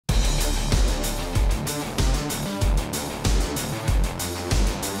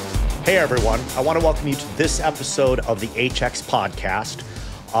Hey everyone, I want to welcome you to this episode of the HX podcast.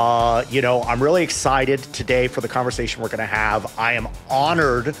 I'm really excited today for the conversation we're going to have. I am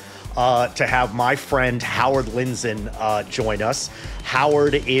honored to have my friend Howard Lindzon join us.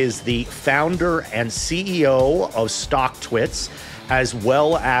 Howard is the founder and CEO of Stocktwits, as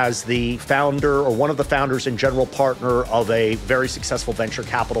well as the founder or one of the founders and general partner of a very successful venture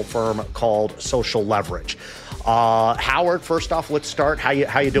capital firm called Social Leverage. Howard, first off, let's start. How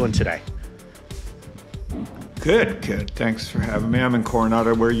you doing today? Good. Thanks for having me. I'm in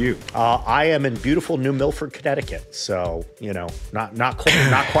Coronado. Where are you? I am in beautiful New Milford, Connecticut. So, not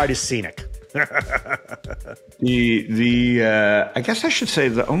quite as scenic. I guess I should say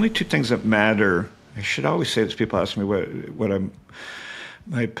the only two things that matter. I should always say this. People ask me what I'm.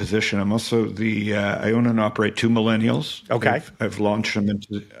 My position. I'm also I own and operate two millennials. Okay. I've launched them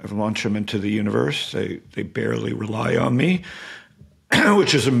into the universe. They barely rely on me,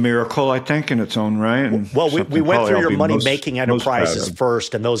 which is a miracle, I think, in its own right. And well, we went through your money-making enterprises most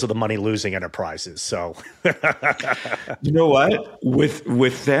first, and those are the money-losing enterprises. So, you know what?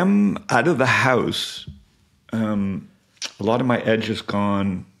 With them out of the house, a lot of my edge is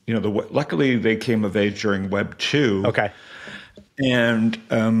gone. Luckily they came of age during Web 2. Okay. And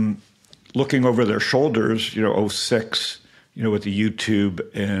looking over their shoulders, 06, with the YouTube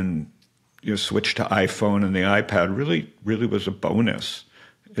and switch to iPhone and the iPad really was a bonus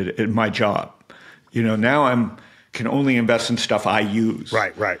in my job. Now can only invest in stuff I use.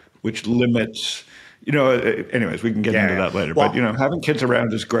 Right. Which limits. Anyways, we can get into that later. Well, but having kids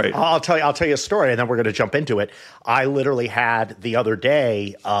around is great. I'll tell you a story, and then we're going to jump into it. I literally had the other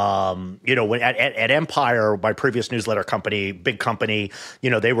day, when at Empire, my previous newsletter company, big company,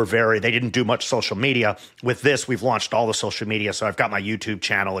 they didn't do much social media. With this, we've launched all the social media, so I've got my YouTube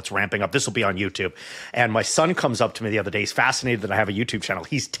channel. It's ramping up. This will be on YouTube. And my son comes up to me the other day. He's fascinated that I have a YouTube channel.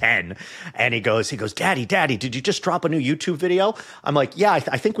 He's 10, and he goes, Daddy, did you just drop a new YouTube video? I'm like, yeah,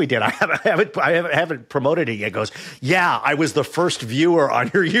 I think we did. I haven't promoted it yet. He goes, yeah, I was the first viewer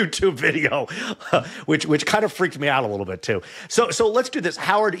on your YouTube video, which kind of freaked me out a little bit too. So let's do this.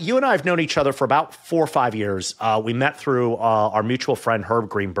 Howard, you and I have known each other for about 4 or 5 years. We met through our mutual friend, Herb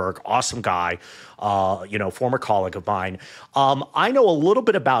Greenberg, awesome guy. Former colleague of mine. I know a little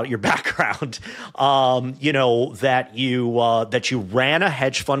bit about your background. That you ran a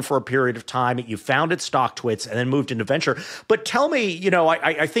hedge fund for a period of time. You founded Stocktwits and then moved into venture. But tell me,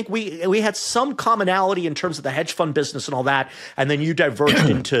 I think we had some commonality in terms of the hedge fund business and all that, and then you diverged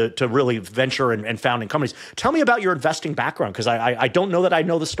into really venture and founding companies. Tell me about your investing background, because I don't know that I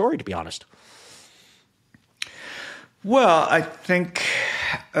know the story, to be honest. Well, I think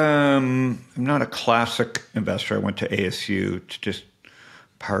I'm not a classic investor. I went to ASU to just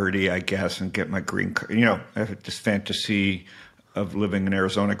party, I guess, and get my green card. I had this fantasy of living in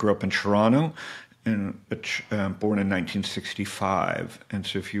Arizona. I grew up in Toronto, and born in 1965. And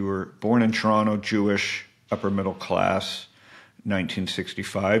so if you were born in Toronto, Jewish, upper middle class,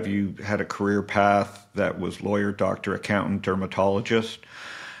 1965, you had a career path that was lawyer, doctor, accountant, dermatologist.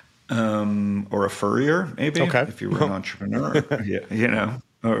 Or a furrier, maybe, okay. If you were an entrepreneur,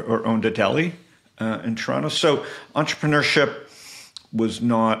 or owned a deli in Toronto. So entrepreneurship was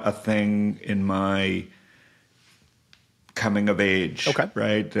not a thing in my coming of age. Okay.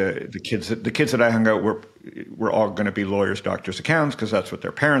 Right. The kids that I hung out were all going to be lawyers, doctors, accountants, because that's what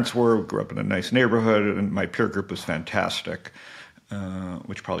their parents were. We grew up in a nice neighborhood, and my peer group was fantastic,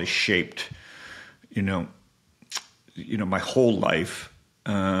 which probably shaped, my whole life.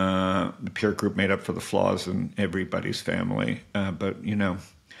 The peer group made up for the flaws in everybody's family. But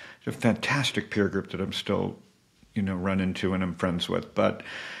it's a fantastic peer group that I'm still, run into and I'm friends with. But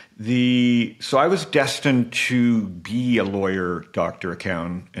so I was destined to be a lawyer, doctor,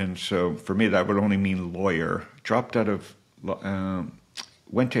 accountant. And so for me, that would only mean lawyer. Dropped out of,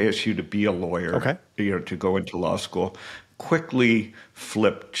 went to ASU to be a lawyer, okay. To go into law school. Quickly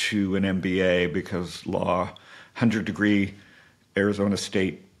flipped to an MBA because law, 100-degree Arizona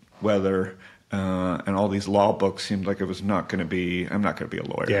State weather, and all these law books seemed like I'm not going to be a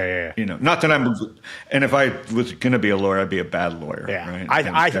lawyer. Yeah. Not that and if I was going to be a lawyer, I'd be a bad lawyer. Yeah. Right?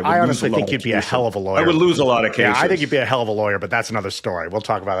 I honestly think you'd be a hell of a lawyer. I would lose a lot of cases. Yeah, I think you'd be a hell of a lawyer, but that's another story. We'll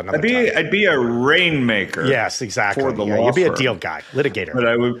talk about it another time. I'd be a rainmaker. Yes, exactly. For the law you'd be firm. A deal guy, litigator. But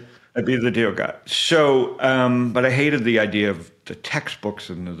I'd be the deal guy. So, but I hated the idea of the textbooks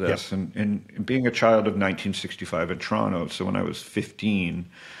into this, yep. and being a child of 1965 in Toronto. So when I was 15,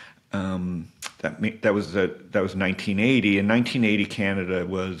 that was 1980. In 1980, Canada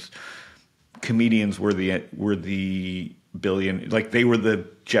was comedians were the billion, like they were the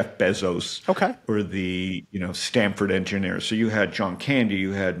Jeff Bezos Okay. or the, Stanford engineers. So you had John Candy,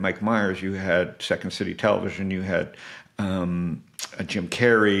 you had Mike Myers, you had Second City Television, you had Jim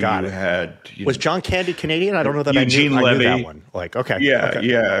Carrey, had... Was John Candy Canadian? I don't know that Eugene I knew Levy. that one. Like, okay. Yeah, okay.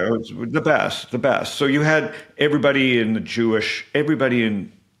 yeah, it was the best. So you had everybody in the Jewish, every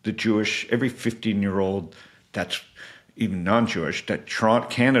 15-year-old that's even non-Jewish, that Toronto,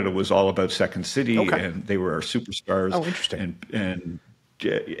 Canada was all about Second City, and they were our superstars. Oh, interesting. And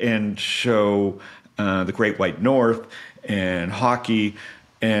so the Great White North and hockey,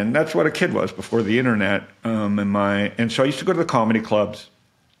 and that's what a kid was before the internet. And so I used to go to the comedy clubs.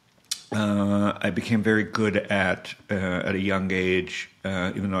 I became very good at a young age,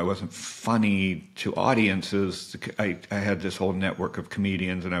 even though I wasn't funny to audiences. I had this whole network of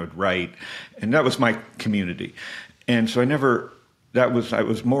comedians, and I would write, and that was my community. And so I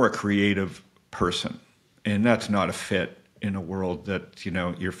was more a creative person, and that's not a fit in a world that,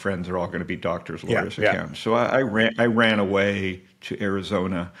 your friends are all going to be doctors, lawyers, accountants. So I ran away to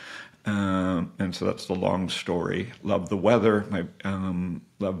Arizona. And so that's the long story. Loved the weather.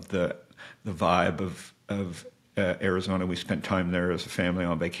 Loved the vibe of Arizona. We spent time there as a family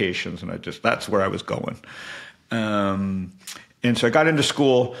on vacations, and that's where I was going. And so I got into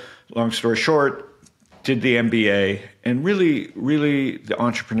school. Long story short, did the MBA, and really the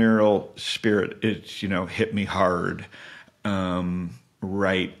entrepreneurial spirit hit me hard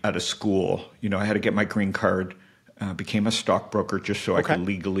right out of school. I had to get my green card. Became a stockbroker just so I could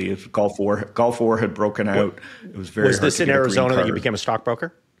legally. As Gulf War had broken out, it was very. Was hard this to in get Arizona that you became a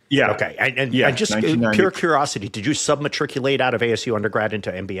stockbroker? Yeah. Okay. And just pure curiosity, did you submatriculate out of ASU undergrad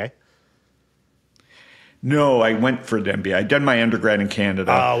into MBA? No, I went for the MBA. I'd done my undergrad in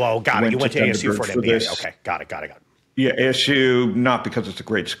Canada. Oh, well, got it. You went to ASU for an MBA. Okay, got it. Yeah, ASU, not because it's a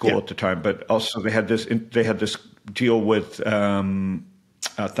great school at the time, but also they had this deal with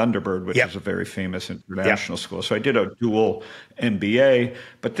Thunderbird, which is a very famous international school. So I did a dual MBA,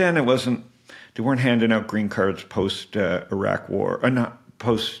 but then they weren't handing out green cards post Iraq War, or not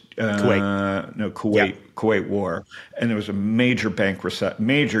post Kuwait War, and there was a major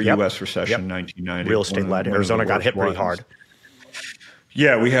U.S. recession in 1990. Real estate led. Arizona got hit pretty hard.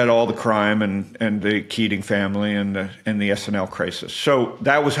 Yeah, we had all the crime and the Keating family and the SNL crisis. So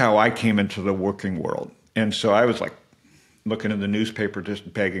that was how I came into the working world, and so I was like looking in the newspaper,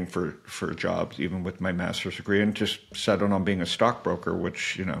 just begging for jobs, even with my master's degree, and just settled on being a stockbroker,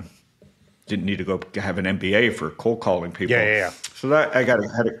 which didn't need to go have an MBA for cold calling people. Yeah. So that I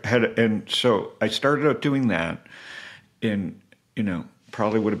and so I started out doing that, and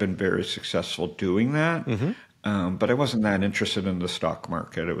probably would have been very successful doing that. Mm-hmm. But I wasn't that interested in the stock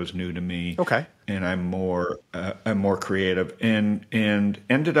market. It was new to me. Okay. And I'm more creative, and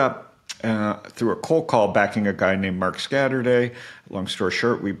ended up through a cold call backing a guy named Mark Scatterday. Long story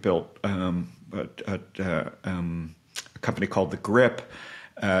short, we built a company called The Grip.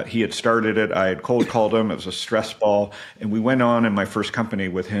 He had started it. I had cold called him. It was a stress ball. And we went on in my first company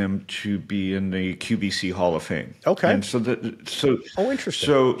with him to be in the QVC Hall of Fame. Okay. And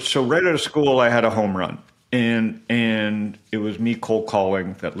interesting. So right out of school, I had a home run. And it was me cold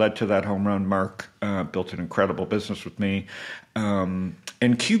calling that led to that home run. Mark built an incredible business with me.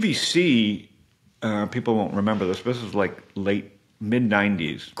 And QVC, people won't remember this, but this is like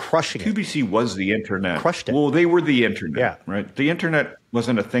mid-90s. Crushing it. QVC was the internet. Crushed it. Well, they were the internet, right? The internet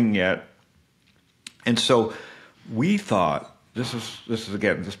wasn't a thing yet. And so we thought, this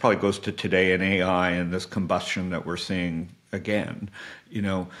probably goes to today and AI and this combustion that we're seeing again.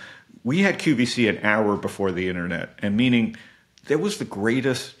 We had QVC an hour before the internet, and meaning that was the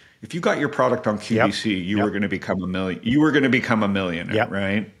greatest. If you got your product on QVC, you were going to become a million. You were going to become a millionaire,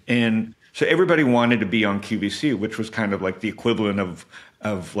 right? And so everybody wanted to be on QVC, which was kind of like the equivalent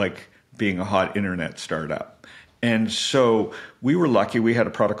of like being a hot internet startup. And so we were lucky. We had a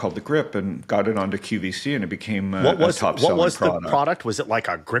product called The Grip and got it onto QVC, and it became a top-selling product. What was the product? Was it like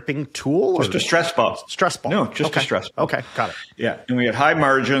a gripping tool? Just a stress ball. Stress ball. No, just a stress ball. Okay, got it. Yeah, and we had high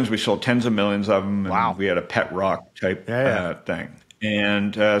margins. We sold tens of millions of them. And wow. We had a pet rock type thing.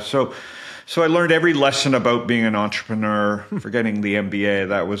 And so I learned every lesson about being an entrepreneur, forgetting the MBA.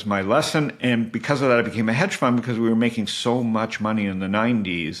 That was my lesson. And because of that, I became a hedge fund because we were making so much money in the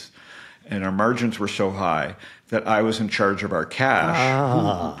 90s and our margins were so high that I was in charge of our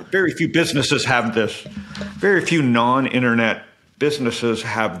cash. Very few businesses have this. Very few non-internet businesses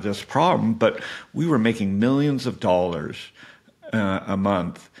have this problem, but we were making millions of dollars a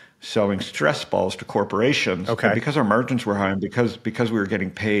month selling stress balls to corporations. Okay. And because our margins were high and because we were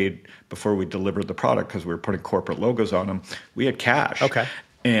getting paid before we delivered the product because we were putting corporate logos on them, we had cash. Okay.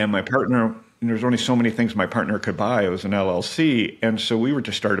 And my partner there's only so many things my partner could buy. It was an LLC. And so we were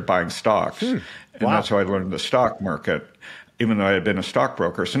just started buying stocks. And that's how I learned the stock market, even though I had been a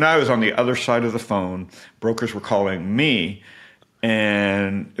stockbroker. So now I was on the other side of the phone. Brokers were calling me.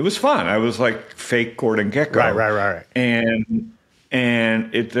 And it was fun. I was like fake Gordon Gekko. Right.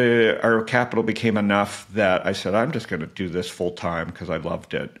 And our capital became enough that I said, I'm just going to do this full time because I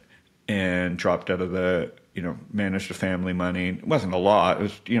loved it, and dropped out of the, managed the family money. It wasn't a lot. It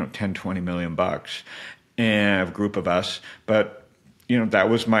was, 10, 20 million bucks, and a group of us. But, that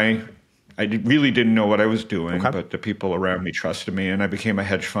was really didn't know what I was doing, but the people around me trusted me, and I became a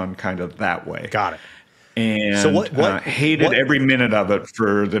hedge fund kind of that way. Got it. And so hated every minute of it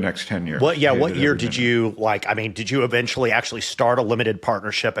for the next 10 years. What year did you did you eventually actually start a limited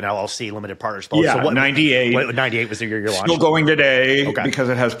partnership, an LLC, limited partnership? Yeah, 98. 98 was the year you launched. Still going today because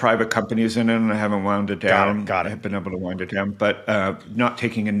it has private companies in it, and I haven't wound it down. Got it. I have been able to wind it down, but not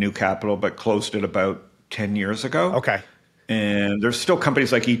taking in new capital, but closed it about 10 years ago. Okay. And there's still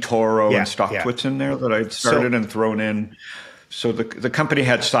companies like eToro and Stocktwits in there that I'd started and thrown in. So the company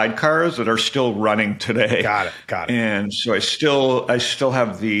had sidecars that are still running today. Got it. And so I still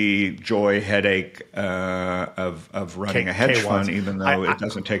have the headache of running a hedge fund, even though it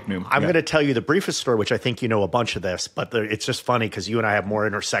doesn't take new. I'm going to tell you the briefest story, which I think you know a bunch of this, but it's just funny because you and I have more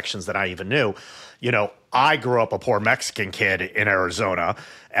intersections than I even knew. I grew up a poor Mexican kid in Arizona,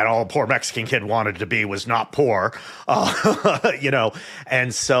 and all a poor Mexican kid wanted to be was not poor,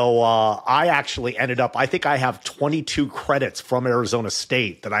 And so I actually ended up, I think I have 22 credits from Arizona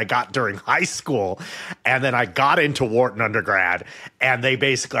State that I got during high school. And then I got into Wharton undergrad, and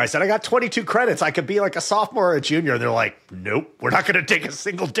I said, I got 22 credits. I could be like a sophomore or a junior. And they're like, nope, we're not going to take a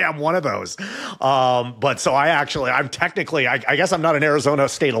single damn one of those. But so I'm technically, I guess I'm not an Arizona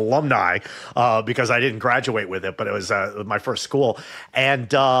State alumni because I didn't graduate with it, but it was my first school.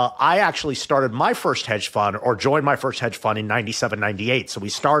 And I actually started my first hedge fund, or joined my first hedge fund in 97, 98. So we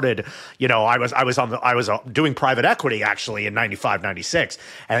started, I was doing private equity actually in 95, 96,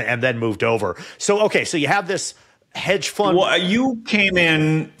 and then moved over. So, okay. So you have this hedge fund. Well, you came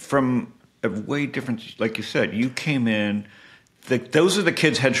in from a way different, like you said, you came in, those are the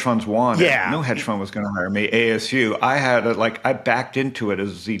kids hedge funds wanted. Yeah. No hedge fund was going to hire me. ASU, I backed into it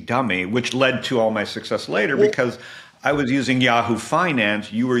as the dummy, which led to all my success later because I was using Yahoo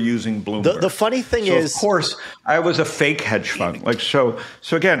Finance. You were using Bloomberg. The funny thing is, of course, I was a fake hedge fund. So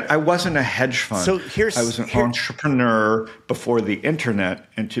again, I wasn't a hedge fund. I was an entrepreneur before the internet,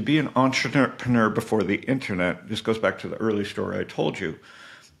 and to be an entrepreneur before the internet, this goes back to the early story I told you.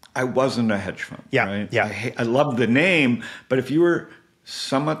 I wasn't a hedge fund. Yeah, right? yeah. I love the name, but if you were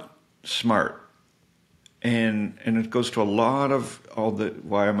somewhat smart, and it goes to a lot of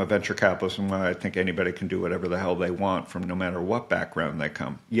why I'm a venture capitalist and why I think anybody can do whatever the hell they want from no matter what background they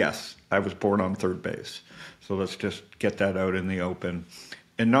come. Yes, I was born on third base. So let's just get that out in the open.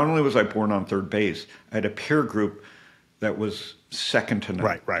 And not only was I born on third base, I had a peer group that was second to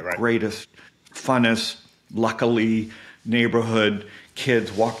none. Right. Greatest, funnest, luckily, neighborhood,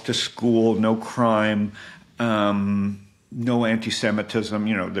 kids walk to school, no crime, no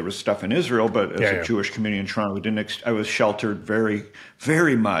anti-Semitism. There was stuff in Israel, but as a Jewish community in Toronto, I was sheltered very,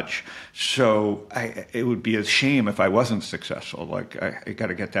 very much. So it would be a shame if I wasn't successful. I got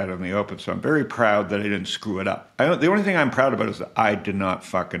to get that in the open. So I'm very proud that I didn't screw it up. The only thing I'm proud about is that I did not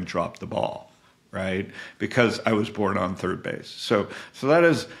fucking drop the ball, right? Because I was born on third base. So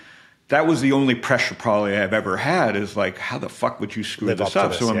that was the only pressure probably I've ever had is how the fuck would you screw this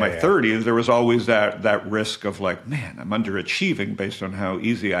up? So in my 30s, there was always that risk of man, I'm underachieving based on how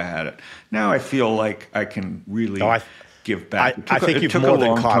easy I had it. Now I feel like I can really give back. I think you've more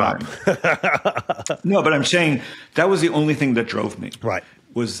than caught up. No, but I'm saying that was the only thing that drove me. Right.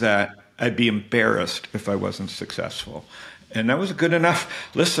 Was that I'd be embarrassed if I wasn't successful. And that was good enough.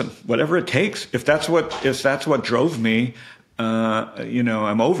 Listen, whatever it takes. If that's what drove me,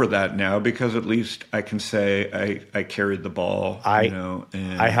 I'm over that now because at least I can say I carried the ball.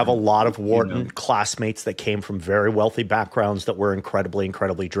 And I have a lot of Wharton classmates that came from very wealthy backgrounds that were incredibly,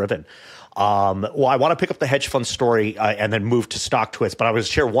 incredibly driven. Well, I want to pick up the hedge fund story and then move to Stocktwits, but I was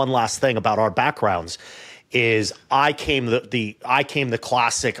share one last thing about our backgrounds. Is I came the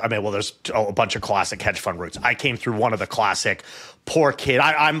classic. There's a bunch of classic hedge fund routes. I came through one of the classic poor kid.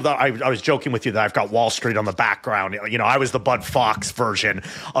 I was joking with you that I've got Wall Street on the background. I was the Bud Fox version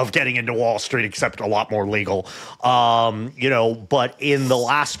of getting into Wall Street, except a lot more legal. But in the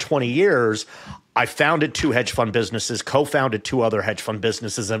last 20 years, I founded 2 hedge fund businesses, co-founded 2 other hedge fund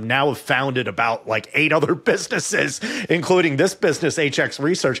businesses, and now have founded about like 8 other businesses, including this business, HX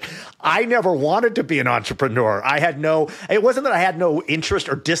Research. I never wanted to be an entrepreneur. It wasn't that I had no interest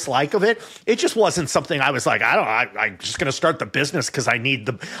or dislike of it. It just wasn't something I was like, I'm just going to start the business because I need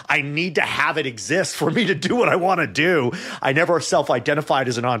to have it exist for me to do what I want to do. I never self-identified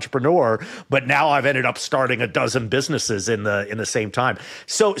as an entrepreneur, but now I've ended up starting a dozen businesses in the same time.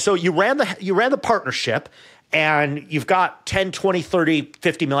 So you ran the partnership, and you've got 10, 20, 30,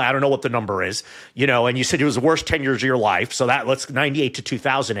 50 million. I don't know what the number is, and you said it was the worst 10 years of your life. So let's 98 to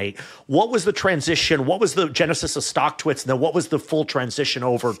 2008. What was the transition? What was the genesis of Stocktwits? And then what was the full transition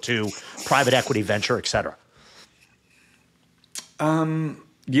over to private equity, venture, et cetera?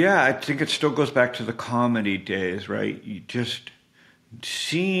 Yeah, I think it still goes back to the comedy days, right? You just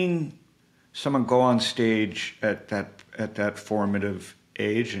seeing someone go on stage at that formative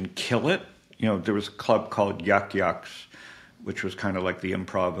age and kill it. There was a club called Yuck Yucks, which was kind of like the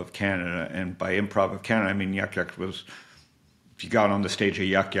Improv of Canada. And by Improv of Canada, I mean Yuck Yucks was, if you got on the stage of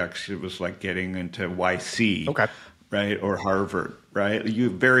Yuck Yucks, it was like getting into YC, okay, right, or Harvard, right?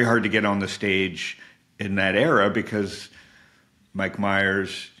 Very hard to get on the stage in that era because Mike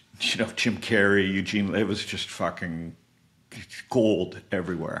Myers, Jim Carrey, Eugene, it was just fucking gold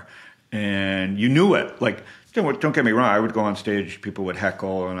everywhere. And you knew it. Like, don't get me wrong, I would go on stage, people would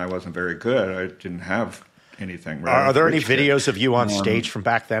heckle, and I wasn't very good. I didn't have anything. Right? Are there any videos of you on stage from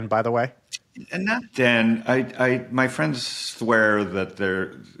back then, by the way? And not then. My friends swear that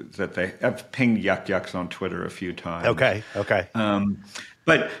I've pinged Yuck Yucks on Twitter a few times. Okay.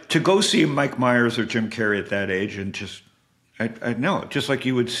 But to go see Mike Myers or Jim Carrey at that age and just, I know, just like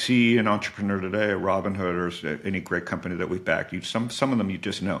you would see an entrepreneur today, a Robinhood or any great company that we've backed, some of them you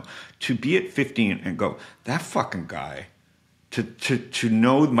just know. To be at 15 and go, that fucking guy, to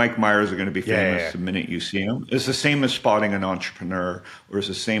know Mike Myers are going to be famous the minute you see him is the same as spotting an entrepreneur or is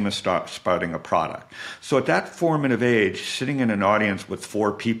the same as spotting a product. So at that formative age, sitting in an audience with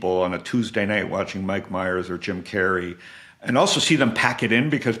 4 people on a Tuesday night watching Mike Myers or Jim Carrey, and also see them pack it in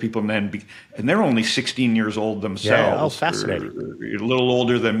because people and they're only 16 years old themselves. Yeah, fascinating. Or a little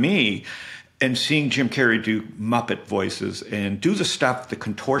older than me. And seeing Jim Carrey do Muppet voices and do the stuff, the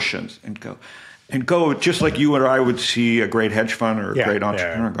contortions, and go just like you or I would see a great hedge fund or a great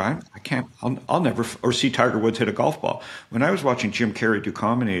entrepreneur. And go, I can't, I'll never, or see Tiger Woods hit a golf ball. When I was watching Jim Carrey do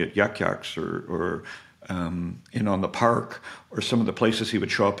comedy at Yuck Yucks or in On the Park or some of the places he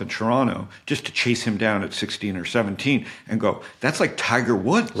would show up in Toronto, just to chase him down at 16 or 17 and go, that's like Tiger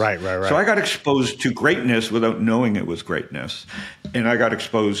Woods. Right. So I got exposed to greatness without knowing it was greatness. And I got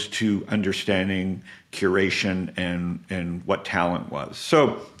exposed to understanding curation and what talent was.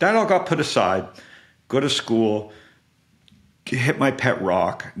 So that all got put aside, go to school, hit my pet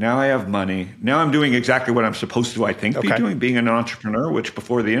rock. Now I have money. Now I'm doing exactly what I'm supposed to, I think, be doing, being an entrepreneur, which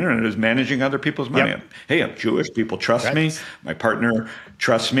before the internet is managing other people's money. Yep. Hey, I'm Jewish. People trust me. My partner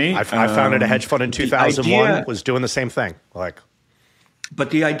trusts me. I founded a hedge fund in 2001, was doing the same thing. But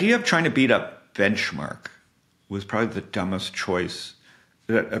the idea of trying to beat up benchmark was probably the dumbest choice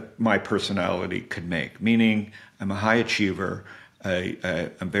that my personality could make, meaning I'm a high achiever.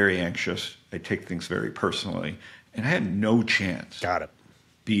 I'm very anxious. I take things very personally. And I had no chance. Got it.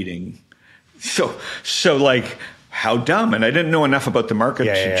 Beating. So like, how dumb? And I didn't know enough about the market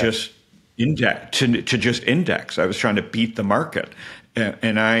just index. To just index. I was trying to beat the market,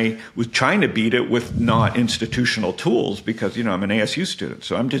 and I was trying to beat it with not institutional tools because I'm an ASU student.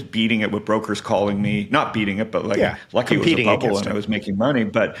 So I'm just beating it with brokers calling me. Not beating it, but lucky it was a bubble and I was making money.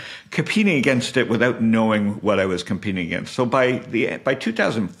 But competing against it without knowing what I was competing against. So by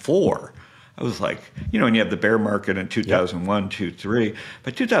 2004. I was like, and you have the bear market in 2001, 2, 3.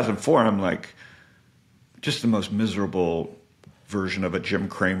 By 2004, I'm like just the most miserable version of a Jim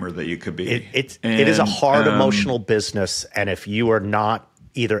Cramer that you could be. It is a hard emotional business. And if you are not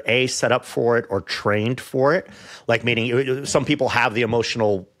either A, set up for it or trained for it, like meaning some people have the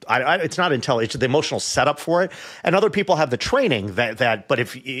emotional, it's not intelligent, it's the emotional setup for it. And other people have the training but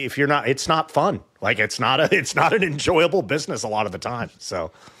if you're not, it's not fun. Like it's not an enjoyable business a lot of the time.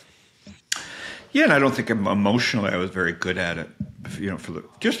 So. Yeah, and I don't think emotionally I was very good at it.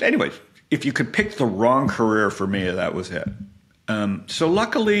 Anyways, if you could pick the wrong career for me, that was it. So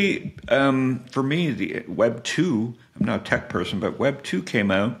luckily for me, the Web 2, I'm not a tech person, but Web 2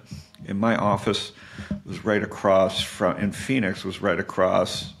 came out, and my office was right across in Phoenix, was right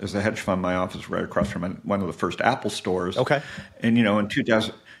across, as a hedge fund, my office was right across from one of the first Apple stores. Okay. And, in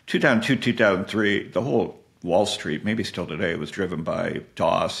 2002, 2003, the whole Wall Street, maybe still today, was driven by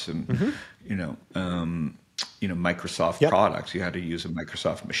DOS and, Microsoft products. You had to use a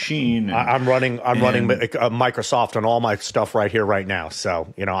Microsoft machine. And, I'm running Microsoft on all my stuff right here, right now.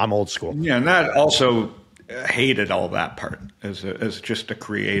 So, I'm old school. Yeah, and that also hated all that part as just a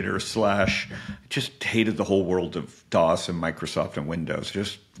creator / just hated the whole world of DOS and Microsoft and Windows.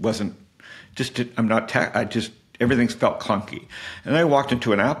 I'm not tech. Everything felt clunky. And I walked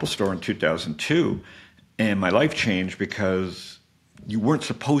into an Apple store in 2002 and my life changed because you weren't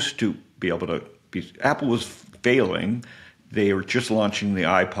supposed to be able to Apple was failing. They were just launching the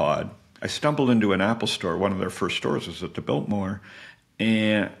iPod. I stumbled into an Apple store. One of their first stores was at the Biltmore.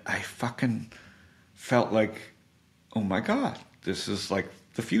 And I fucking felt like, oh my God, this is like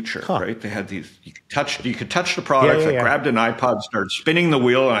the future, right? They had these, you could touch the products. I grabbed an iPod, started spinning the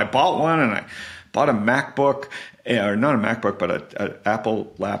wheel, and I bought one, and I bought a MacBook, or not a MacBook, but an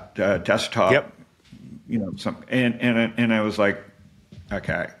Apple desktop. Yep. And I was like,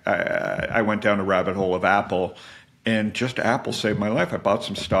 okay. I went down a rabbit hole of Apple, and just Apple saved my life. I bought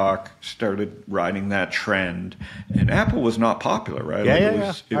some stock, started riding that trend, and Apple was not popular, right?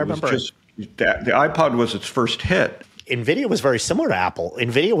 I remember. The iPod was its first hit. NVIDIA was very similar to Apple.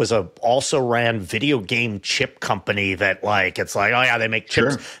 NVIDIA was also ran video game chip company that it's like, oh yeah, they make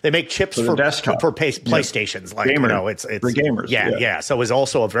chips. Sure. They make chips for desktop. For PlayStations. It's for gamers. Yeah. So it was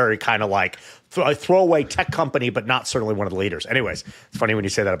also a very kind of like a throwaway tech company, but not certainly one of the leaders. Anyways, it's funny when you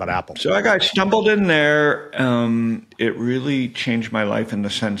say that about Apple. So I stumbled in there. It really changed my life in the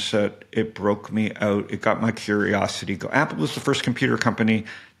sense that it broke me out. It got my curiosity going. Apple was the first computer company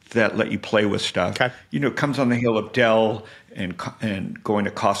that let you play with stuff. Okay. It comes on the heel of Dell and going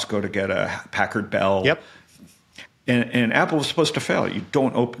to Costco to get a Packard Bell. Yep. And Apple was supposed to fail.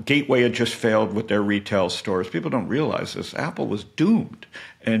 Gateway had just failed with their retail stores. People don't realize this. Apple was doomed.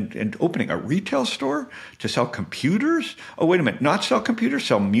 And opening a retail store to sell computers? Oh, wait a minute. Not sell computers,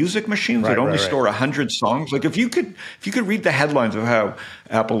 sell music machines that only store 100 songs. Like if you could read the headlines of how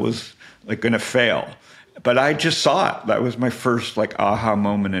Apple was going to fail. But I just saw it. That was my first aha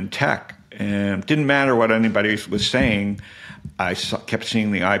moment in tech. And it didn't matter what anybody was saying. I kept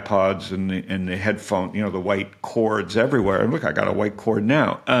seeing the iPods and the headphone, the white cords everywhere. And look, I got a white cord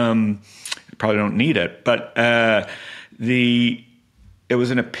now. Probably don't need it. But it was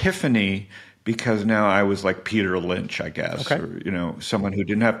an epiphany because now I was like Peter Lynch, I guess. Okay. Or, someone who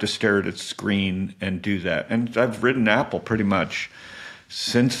didn't have to stare at its screen and do that. And I've ridden Apple pretty much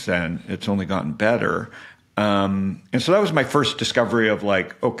since then. It's only gotten better. And so that was my first discovery of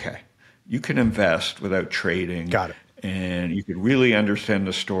okay, you can invest without trading. Got it. And you could really understand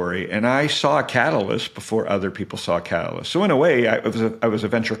the story. And I saw a catalyst before other people saw a catalyst. So in a way, I was a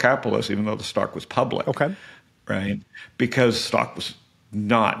venture capitalist, even though the stock was public. Okay. Right? Because stock was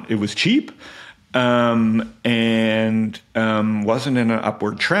it was cheap and wasn't in an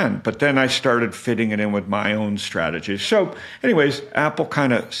upward trend. But then I started fitting it in with my own strategies. So anyways, Apple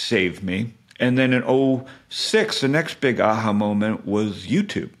kind of saved me. And then in 2006, the next big aha moment was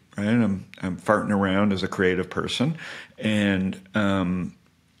YouTube. Right? I'm farting around as a creative person, and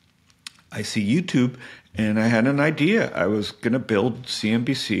I see YouTube, and I had an idea. I was going to build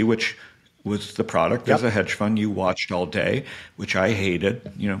CNBC, which was the product as a hedge fund you watched all day, which I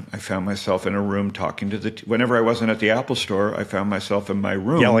hated. I found myself in a room talking to whenever I wasn't at the Apple store, I found myself in my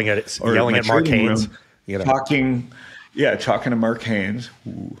room yelling at Mark Haynes, talking to Mark Haynes,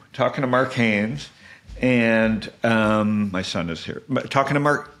 and my son is here, talking to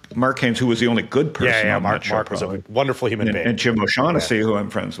Mark Haynes, who was the only good person. Yeah, Mark was a wonderful human being. And Jim O'Shaughnessy, who I'm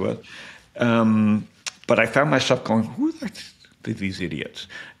friends with. But I found myself going, who are these idiots?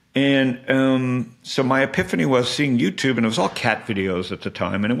 And so my epiphany was seeing YouTube, and it was all cat videos at the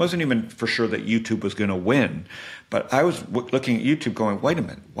time, and it wasn't even for sure that YouTube was going to win. But I was looking at YouTube going, wait a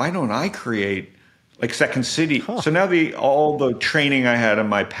minute, why don't I create Second City? Huh. So now all the training I had in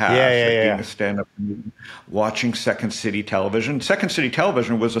my past, being a stand-up comedian, watching Second City Television. Second City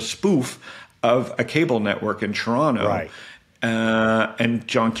Television was a spoof of a cable network in Toronto. Right. And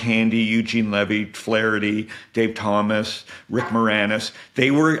John Candy, Eugene Levy, Flaherty, Dave Thomas, Rick Moranis, they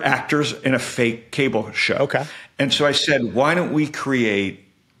were actors in a fake cable show. Okay. And so I said, why don't we create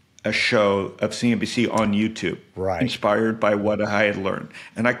a show of CNBC on YouTube, inspired by what I had learned.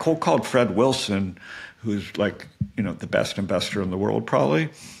 And I cold called Fred Wilson, who's the best investor in the world probably.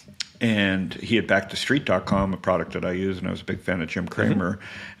 And he had backed to Street.com, a product that I use, and I was a big fan of Jim Cramer. Mm-hmm.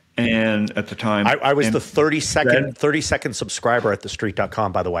 And at the time, I was the 32nd subscriber at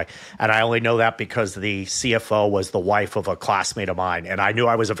thestreet.com, by the way. And I only know that because the CFO was the wife of a classmate of mine. And I knew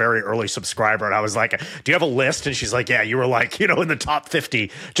I was a very early subscriber. And I was like, do you have a list? And she's like, yeah, you were in the top 50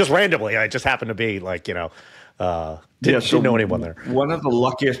 just randomly. I just happened to be Didn't know anyone there. One of the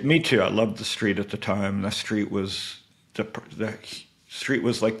luckiest. Me too. I loved the street at the time. The street was the street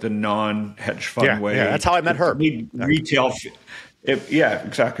was like the non-hedge fund way. Yeah, that's how I met her. Retail. Yeah,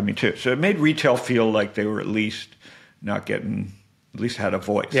 exactly. Me too. So it made retail feel like they were at least not getting, at least had a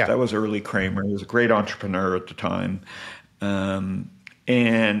voice. Yeah. That was early Kramer. He was a great entrepreneur at the time, and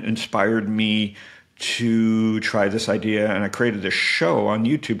inspired me to try this idea. And I created this show on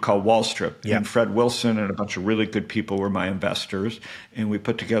YouTube called Wall Strip. Yeah. And Fred Wilson and a bunch of really good people were my investors. And we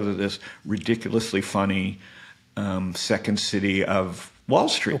put together this ridiculously funny second city of Wall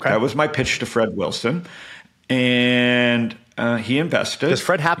Street. Okay. That was my pitch to Fred Wilson. And he invested. Does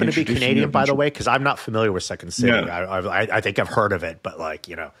Fred happen to be Canadian, by the way? Because I'm not familiar with Second City. Yeah. I think I've heard of it, but like,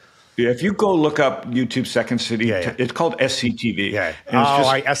 you know. Yeah, if you go look up YouTube Second City, it's called SCTV. Yeah.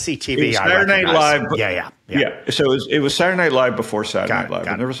 SCTV. Saturday Night Live. Yeah. So it was Saturday Night Live before Saturday Night Live.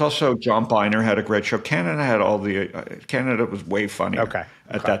 And there was also John Biner had a great show. Canada had Canada was way funnier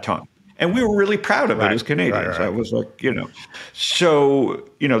at that time. And we were really proud of it as Canadians. I was like, So,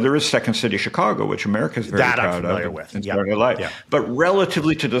 there is Second City Chicago, which America's very proud I'm familiar of. With. And Saturday Night Live. Yeah. But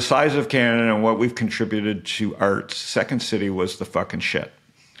relatively to the size of Canada and what we've contributed to arts, Second City was the fucking shit.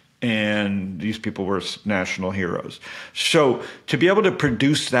 And these people were national heroes. So to be able to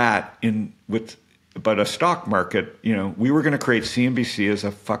produce that but a stock market, we were going to create CNBC as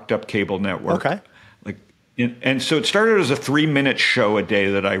a fucked up cable network. Okay. And so it started as a 3-minute show a day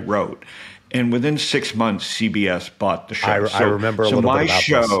that I wrote. And within 6 months, CBS bought the show. I remember a little bit about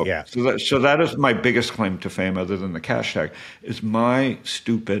show, this. Yeah. So that is my biggest claim to fame, other than the cash tag, is my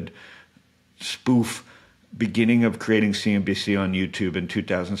stupid spoof beginning of creating CNBC on YouTube in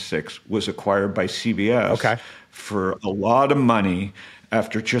 2006 was acquired by CBS for a lot of money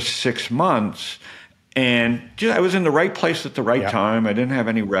after just 6 months. And I was in the right place at the right time. I didn't have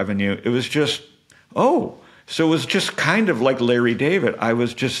any revenue. It was just, so it was just kind of like Larry David. I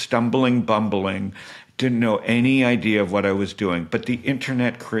was just stumbling, bumbling, didn't know any idea of what I was doing. But the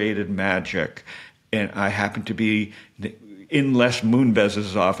internet created magic. And I happened to be in Les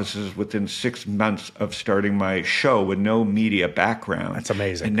Moonves' offices within 6 months of starting my show with no media background. That's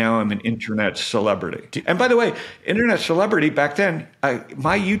amazing. And now I'm an internet celebrity. And by the way, internet celebrity back then,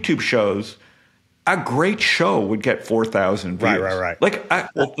 my YouTube shows, a great show would get 4,000 views. Right. Like a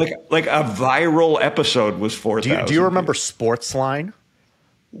viral episode was 4,000. Do you remember Sportsline,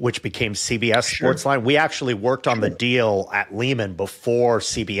 which became CBS Sportsline? We actually worked on the deal at Lehman before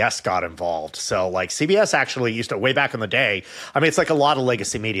CBS got involved. So like CBS actually used to, way back in the day, I mean, it's like a lot of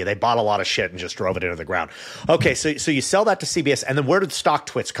legacy media. They bought a lot of shit and just drove it into the ground. Okay, so you sell that to CBS, and then where did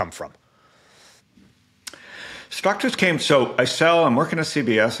Stocktwits come from? Stocktwits came, I'm working at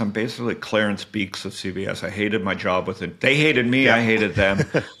CBS. I'm basically Clarence Beeks of CBS. I hated my job with it. They hated me. I hated them.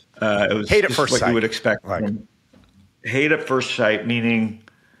 It was hate at first what sight. You would expect. Hate at first sight, meaning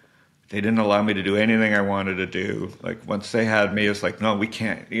they didn't allow me to do anything I wanted to do. Like once they had me, it's like, no, we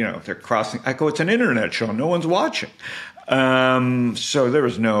can't, they're crossing. I go, it's an internet show. No one's watching. So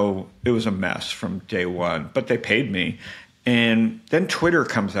it was a mess from day one, but they paid me. And then Twitter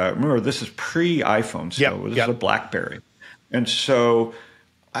comes out. Remember, this is pre-iPhone still. This is a BlackBerry. And so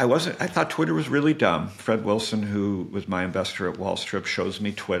I thought Twitter was really dumb. Fred Wilson, who was my investor at Wall Strip, shows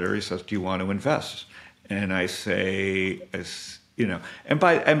me Twitter. He says, do you want to invest? And I say, and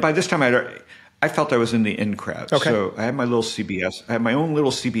by this time I felt I was in the in crowd. Okay. So I had my little CBS. I had my own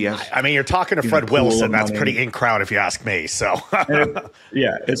little CBS. I mean, you're talking to Fred Wilson. That's pretty in crowd if you ask me. So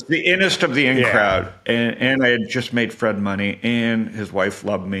it's the innest of the in crowd. And I had just made Fred money, and his wife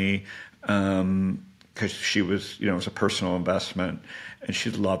loved me because she was, it was a personal investment, and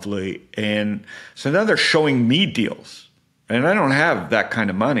she's lovely. And so now they're showing me deals, and I don't have that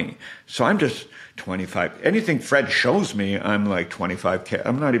kind of money. So I'm just 25. Anything Fred shows me, I'm like 25K.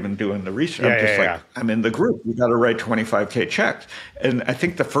 I'm not even doing the research. I'm just I'm in the group. We got to write 25K checks. And I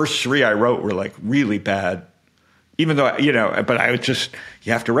think the first 3 I wrote were like really bad, even though, but I would just,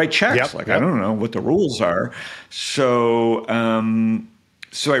 you have to write checks. I don't know what the rules are. So,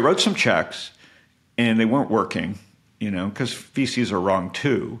 so I wrote some checks, and they weren't working, because VCs are wrong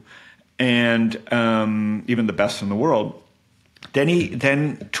too. And even the best in the world.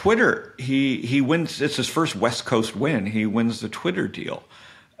 Then Twitter, he wins. It's his first West Coast win. He wins the Twitter deal,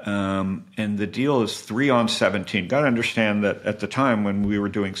 and the deal is 3 on 17. Got to understand that at the time when we were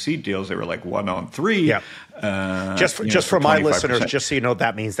doing seed deals, they were like 1 on 3. Yeah. Just for my listeners, just so you know what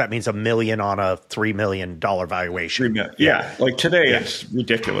that means $1 million on a $3 million valuation. 3 million. Yeah. Like today, it's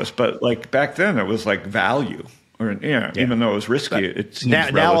ridiculous, but like back then, it was like value. Even though it was risky, it seems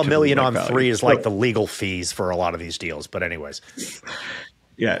now $1 million like on value. 3 is like the legal fees for a lot of these deals. But anyways,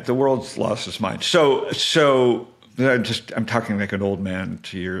 Yeah, the world's lost its mind. So I'm talking like an old man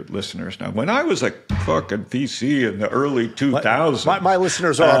to your listeners now. When I was like fucking VC in the early 2000s, my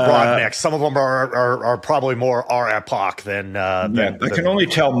listeners are a broad mix. Some of them are probably more our epoch than. I can only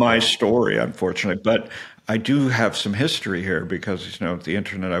tell my story, unfortunately, but I do have some history here because the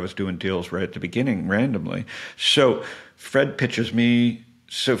internet. I was doing deals right at the beginning randomly. So Fred pitches me.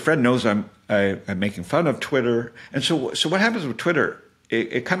 So Fred knows I'm making fun of Twitter, and so what happens with Twitter?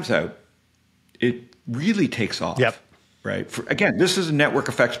 It comes out. It really takes off. Yep. Right. Again, this is network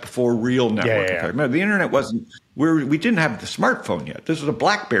effects before real network effects. Remember, the internet wasn't. We didn't have the smartphone yet. This was a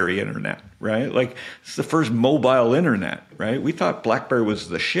BlackBerry internet, right? Like it's the first mobile internet, right? We thought BlackBerry was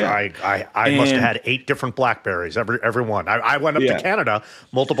the shit. I must have had 8 different BlackBerries, every one. I went up to Canada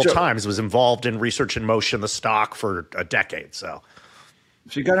multiple times. Was involved in research in motion, the stock for a decade. So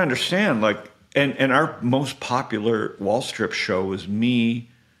you got to understand, like, and our most popular Wall Strip show was me.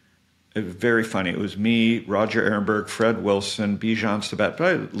 It was very funny. It was me, Roger Ehrenberg, Fred Wilson, Bijan Sabat,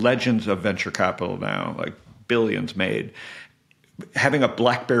 probably legends of venture capital now, like billions made, having a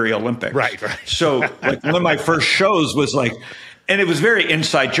BlackBerry Olympics. Right. So like one of my first shows was like, and it was very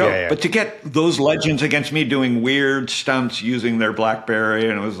inside joke, but to get those legends against me doing weird stunts using their BlackBerry,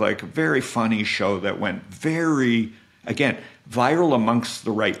 and it was like a very funny show that went very, again, viral amongst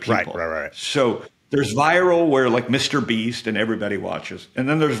the right people. Right. So there's viral where like Mr. Beast and everybody watches. And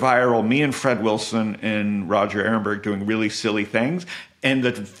then there's viral me and Fred Wilson and Roger Ehrenberg doing really silly things. And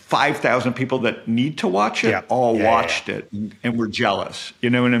the 5,000 people that need to watch it all watched it and were jealous. You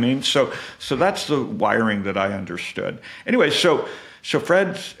know what I mean? So that's the wiring that I understood. Anyway, so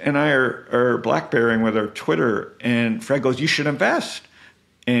Fred and I are BlackBerrying with our Twitter, and Fred goes, "You should invest."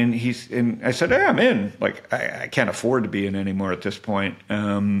 And I said, "Hey, I'm in. Like I can't afford to be in anymore at this point."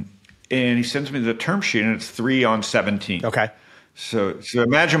 And he sends me the term sheet, and it's 3 on 17. Okay. So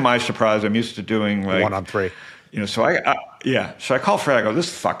imagine my surprise. I'm used to doing like 1 on 3. So I call Fred. I go, "This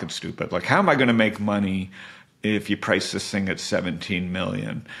is fucking stupid. Like, how am I going to make money if you price this thing at 17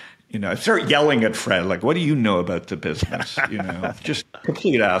 million?" I start yelling at Fred, like, "What do you know about the business?" Just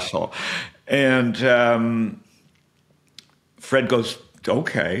complete asshole. And Fred goes,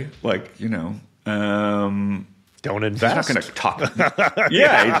 "Okay, like, don't invest." He's not going to talk. He's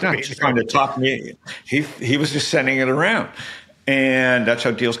not just trying to talk me. He was just sending it around, and that's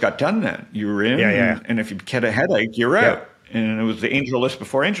how deals got done. Then you were in, and if you get a headache, you're out. And it was the angel list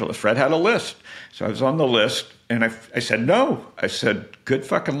before angel list. Fred had a list, so I was on the list, and I said no. I said, "Good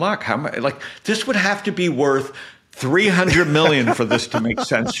fucking luck. How am I, like this would have to be worth $300 million for this to make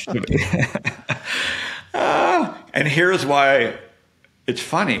sense to me." And here's why. It's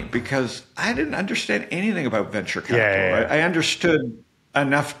funny because I didn't understand anything about venture capital. I understood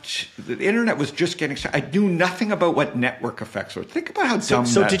enough. The internet was just getting started. I knew nothing about what network effects were. Think about how dumb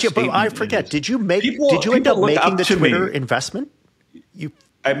so that did you? But I forget. Did you end up making the Twitter investment?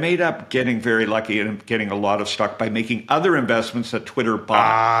 I made up getting very lucky and getting a lot of stock by making other investments that Twitter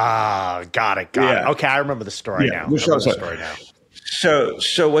bought. Got it. Okay, I remember the story now.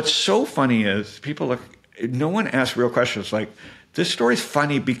 So what's so funny is no one asks real questions like. This story's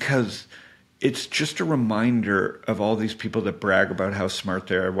funny because it's just a reminder of all these people that brag about how smart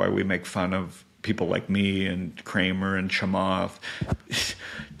they are, why we make fun of people like me and Kramer and Chamath.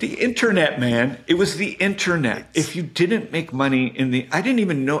 The internet, man. It was the internet. If you didn't make money I didn't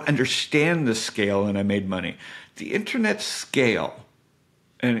even understand the scale, and I made money. The internet scale.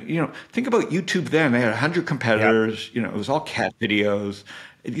 And, think about YouTube then. They had 100 competitors. It was all cat videos.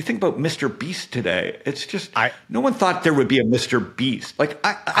 If you think about Mr. Beast today, it's just no one thought there would be a Mr. Beast. Like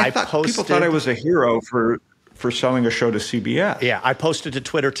I thought people thought I was a hero for selling a show to CBS. Yeah, I posted to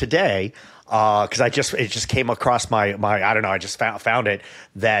Twitter today because it just came across my I don't know, I just found it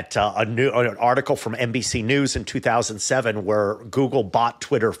that an article from NBC News in 2007 where Google bought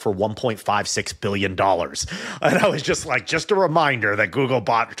Twitter for $1.56 billion. And I was just like, just a reminder that Google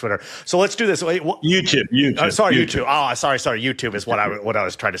bought Twitter. So let's do this. YouTube. YouTube. Oh, sorry. YouTube is what I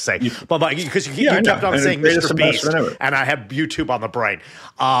was trying to say. But because you kept on saying Mr. Beast, and I have YouTube on the brain.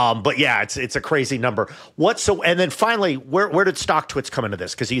 But yeah, it's a crazy number. And then finally, where did Stocktwits come into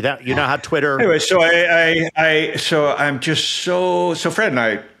this? Because you now have Twitter. Anyway, so I'm just so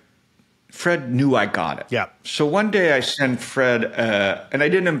Fred knew I got it. Yeah. So one day I sent Fred, and I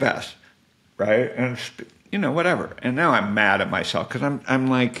didn't invest, right? And whatever. And now I'm mad at myself because I'm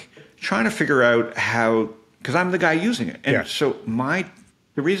like trying to figure out how, because I'm the guy using it. And so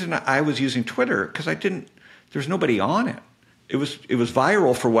the reason I was using Twitter because there's nobody on it. It was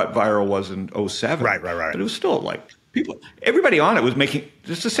viral for what viral was in 2007. Right. But it was still like Everybody on it was making,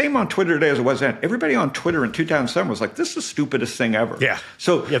 it's the same on Twitter today as it was then. Everybody on Twitter in 2007 was like, this is the stupidest thing ever. Yeah.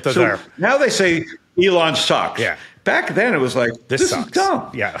 So now they say Elon sucks. Yeah. Back then it was like, this sucks. is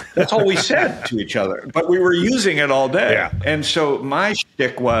dumb. Yeah. That's all we said to each other. But we were using it all day. Yeah. And so my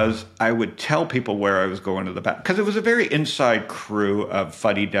shtick was I would tell people where I was going to the back. Because it was a very inside crew of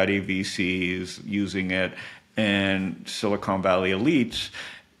fuddy-duddy VCs using it and Silicon Valley elites.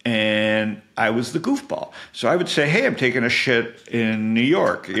 And I was the goofball. So I would say, hey, I'm taking a shit in New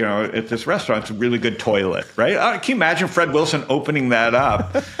York, at this restaurant. It's a really good toilet, right? Can you imagine Fred Wilson opening that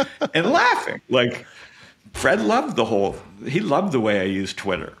up and laughing? Like, Fred loved he loved the way I used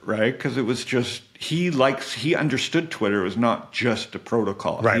Twitter, right? Because it was just, he understood Twitter. It was not just a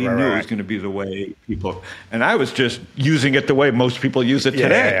protocol. He knew it was going to be the way people, and I was just using it the way most people use it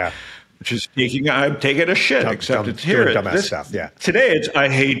today. Yeah. Which is I'm taking a shit, except it's here. Dumbass stuff, yeah. Today, it's I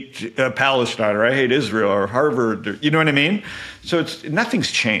hate Palestine, or I hate Israel, or Harvard, or, you know what I mean? So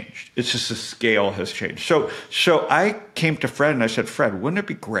nothing's changed. It's just the scale has changed. So I came to Fred and I said, Fred, wouldn't it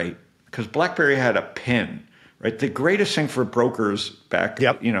be great? Because BlackBerry had a pin, right? The greatest thing for brokers back,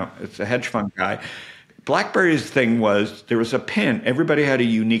 it's a hedge fund guy. BlackBerry's thing was there was a pin. Everybody had a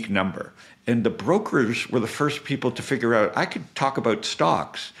unique number. And the brokers were the first people to figure out I could talk about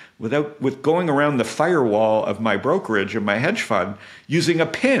stocks with going around the firewall of my brokerage and my hedge fund using a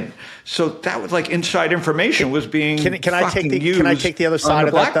pin. So that was like inside information was being Can I take the other side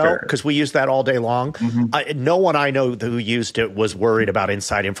of that though? Because we use that all day long. Mm-hmm. No one I know who used it was worried about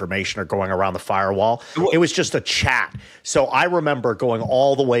inside information or going around the firewall. It was just a chat. So I remember going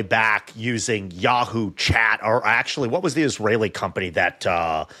all the way back using Yahoo Chat, or actually, what was the Israeli company that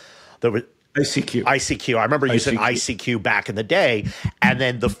was ICQ. I remember using ICQ back in the day. And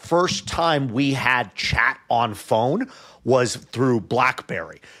then the first time we had chat on phone was through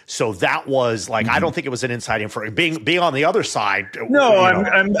BlackBerry. So that was like, I don't think it was an inside information. Being on the other side. No,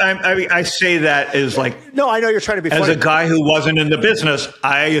 I say that as like. No, I know you're trying to be funny. As a guy who wasn't in the business,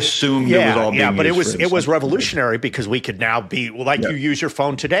 I assumed it was all being used. But it was revolutionary because we could now be you use your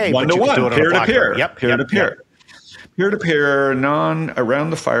phone today. One-to-one, peer-to-peer. Yep. Peer-to-peer. Peer-to-peer, around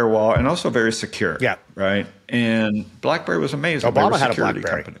the firewall, and also very secure. Yeah. Right? And BlackBerry was amazing. Obama had a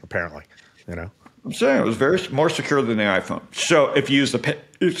BlackBerry, apparently. I'm saying it was more secure than the iPhone. So if you use the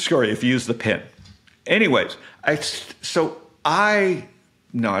pin. Anyways, I'm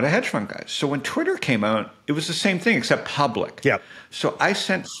not a hedge fund guy. So when Twitter came out, it was the same thing except public. Yeah. So I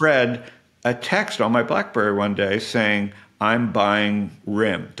sent Fred a text on my BlackBerry one day saying, I'm buying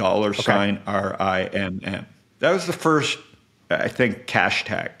RIM, $RIMM. That was the first, I think, cash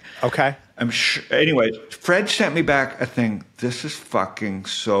tag. Okay. I'm sure. Anyway, Fred sent me back a thing. This is fucking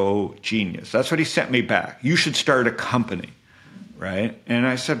so genius. That's what he sent me back. You should start a company, right? And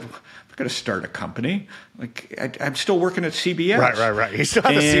I said, I'm going to start a company. Like, I'm still working at CBS. Right. You still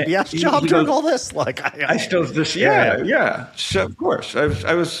have a CBS job doing all this? I still have this. Yeah. So of course,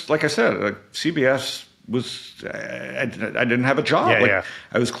 I was like I said, CBS. I didn't have a job.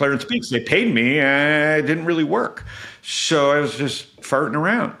 I was Clarence Peaks. They paid me, and it didn't really work. So I was just farting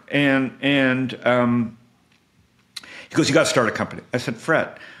around. And he goes, you got to start a company. I said, Fred,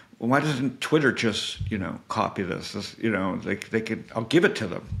 well, why doesn't Twitter just, copy this? They could, I'll give it to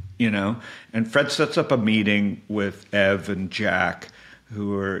them, And Fred sets up a meeting with Ev and Jack,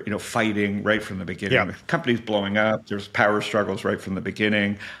 who are, fighting right from the beginning. Yeah. The company's blowing up. There's power struggles right from the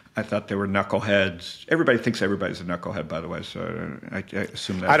beginning. I thought they were knuckleheads. Everybody thinks everybody's a knucklehead, by the way. So I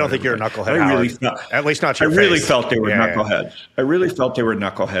assume that. I don't think you're a knucklehead. At least not your face. I really felt they were knuckleheads. Yeah. I really felt they were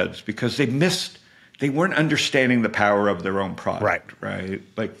knuckleheads because they weren't understanding the power of their own product. Right.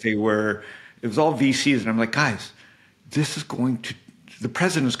 Like it was all VCs. And I'm like, guys, the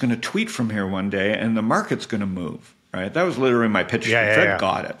president's going to tweet from here one day and the market's going to move. Right. That was literally my pitch. Fred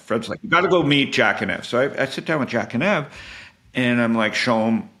got it. Fred's like, you got to go meet Jack and Ev. So I sit down with Jack and Ev and I'm like, show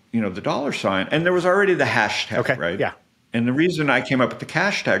them, the $. And there was already the hashtag, right? Yeah. And the reason I came up with the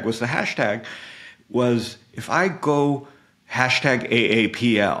hashtag was if I go hashtag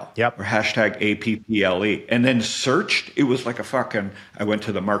AAPL or hashtag APPLE and then searched, it was like I went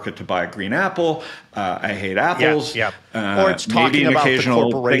to the market to buy a green apple. I hate apples. Or it's talking about the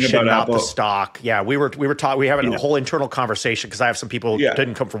corporation, not the stock. Yeah, we were talking. We have a whole internal conversation because I have some people who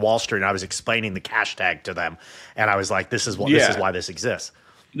didn't come from Wall Street, and I was explaining the hashtag to them, and I was like, "This is why this exists."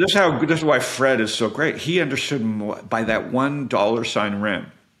 This is why Fred is so great. He understood by that $1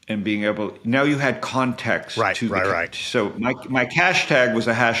 RIM. And being able, now you had context. Right. So my cash tag was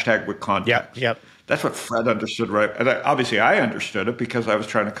a hashtag with context. Yep. That's what Fred understood, right? And obviously I understood it because I was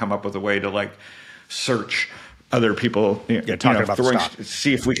trying to come up with a way to search other people, talking about the stock.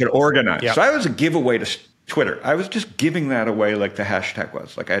 See if we could organize. Yep. So I was a giveaway to Twitter. I was just giving that away like the hashtag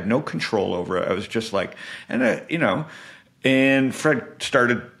was. Like I had no control over it. I was just like, and you know, and Fred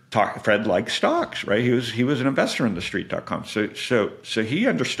started talking. Fred liked stocks, right? He was an investor in TheStreet.com. So he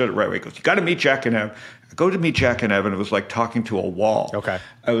understood it right away. He goes, you got to meet Jack and Ev. I go to meet Jack and Ev, and it was like talking to a wall. Okay.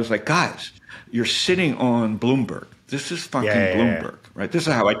 I was like, guys, you're sitting on Bloomberg. This is fucking Bloomberg, right? This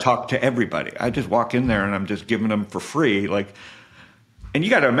is how I talk to everybody. I just walk in there and I'm just giving them for free, like. And you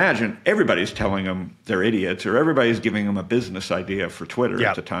got to imagine everybody's telling them they're idiots, or everybody's giving them a business idea for Twitter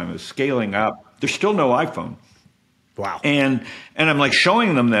at the time. It was scaling up. There's still no iPhone. Wow. And I'm like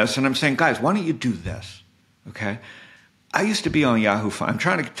showing them this, and I'm saying, guys, why don't you do this? Okay. I used to be on Yahoo Finance. I'm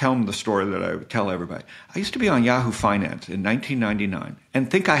trying to tell them the story that I would tell everybody. I used to be on Yahoo Finance in 1999 and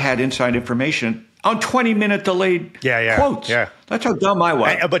think I had inside information on 20-minute delayed quotes. Yeah. That's how dumb I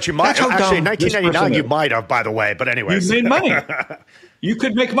was. But you might actually in 1999 you might have, by the way. But anyways, you made money. You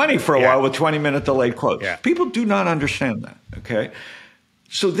could make money for a while with 20-minute delayed quotes. Yeah. People do not understand that. Okay,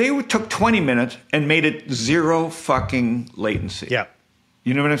 so they took 20 minutes and made it zero fucking latency. Yeah,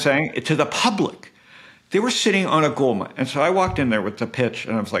 you know what I'm saying? To the public, they were sitting on a gold mine, and so I walked in there with the pitch,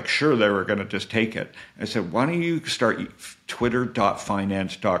 and I was like, sure, they were going to just take it. I said, why don't you start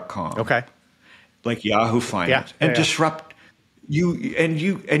twitter.finance.com? Okay. Like Yahoo Finance, and disrupt you, and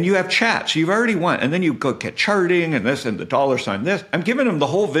you have chats. So you've already won, and then you go get charting and this and the dollar sign this. I'm giving them the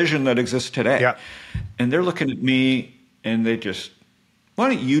whole vision that exists today. Yeah. And they're looking at me, and they just, why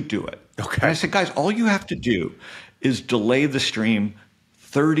don't you do it? Okay. And I said, guys, all you have to do is delay the stream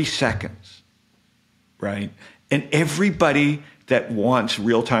 30 seconds, right? And everybody that wants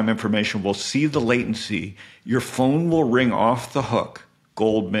real-time information will see the latency. Your phone will ring off the hook,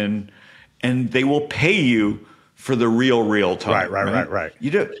 Goldman, and they will pay you for the real time. Right.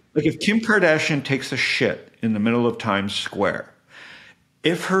 You do, like if Kim Kardashian takes a shit in the middle of Times Square,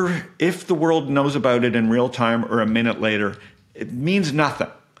 if the world knows about it in real time or a minute later, it means nothing.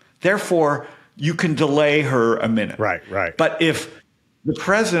 Therefore, you can delay her a minute. Right. But if the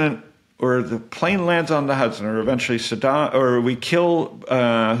president or the plane lands on the Hudson, or eventually Saddam, or we kill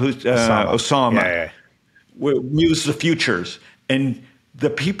Osama, we use the futures, and the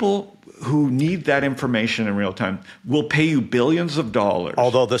people who need that information in real time will pay you billions of dollars.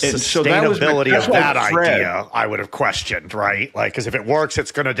 Although the sustainability of that idea, I would have questioned, right? Like, because if it works,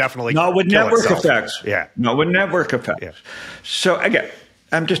 it's going to definitely not with network effects. Yeah, not with network effects. Yeah. So again,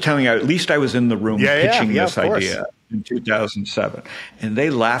 I'm just telling you. At least I was in the room pitching this idea in 2007, and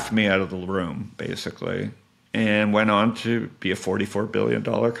they laughed me out of the room basically, and went on to be a $44 billion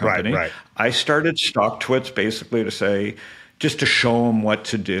company. Right. I started Stocktwits basically to say, just to show them what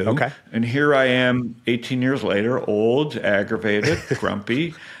to do. Okay. And here I am 18 years later, old, aggravated,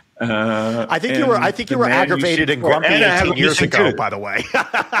 grumpy. I think you were aggravated and grumpy 18 years ago, by the way.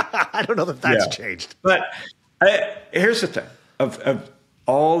 I don't know that that's changed. But here's the thing. Of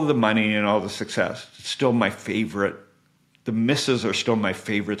all the money and all the success, it's still my favorite. The misses are still my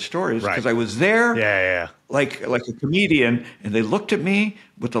favorite stories because I was there like a comedian, and they looked at me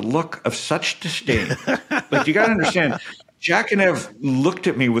with a look of such disdain. Like, you got to understand, Jack and Ev looked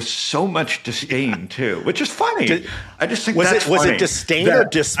at me with so much disdain too, which is funny. I just think was it disdain or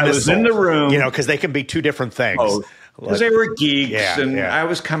dismissal? I was in the room, because they can be two different things. Because they were geeks, I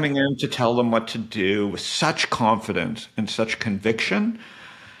was coming in to tell them what to do with such confidence and such conviction.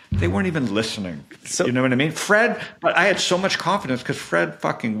 They weren't even listening. So, you know what I mean? But I had so much confidence because Fred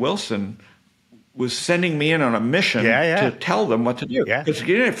fucking Wilson was sending me in on a mission to tell them what to do. Because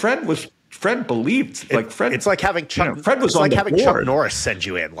Fred believed, It's like having Chuck. Fred was it's like on the having board. Chuck Norris send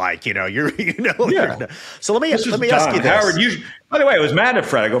you in. Like, So let me ask you this. Howard, by the way, I was mad at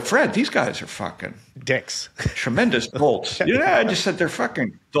Fred. I go, Fred, these guys are fucking dicks, tremendous dolts. I just said they're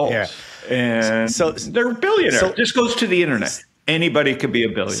fucking dolts, and so they're billionaires. So, this goes to the internet. Anybody could be a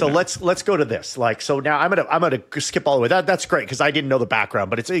billionaire. So let's go to this. Like, so now I'm gonna skip all the way. That's great because I didn't know the background,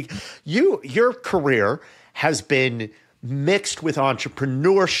 but it's your career has been mixed with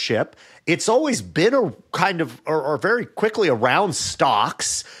entrepreneurship. It's always been a kind of or very quickly around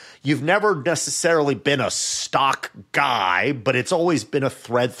stocks. You've never necessarily been a stock guy, but it's always been a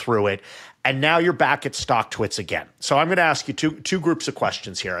thread through it. And now you're back at Stocktwits again. So I'm going to ask you two groups of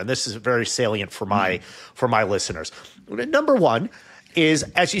questions here, and this is very salient for my listeners. Number one is,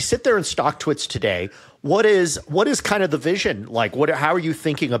 as you sit there in Stocktwits today, what is kind of the vision? Like, how are you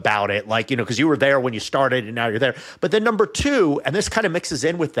thinking about it? Like, because you were there when you started and now you're there. But then number two, and this kind of mixes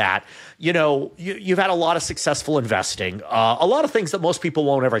in with that, you've had a lot of successful investing, a lot of things that most people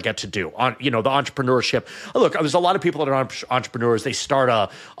won't ever get to do on, the entrepreneurship. Look, there's a lot of people that are entrepreneurs. They start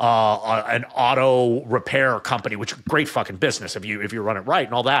an auto repair company, which is a great fucking business if you run it right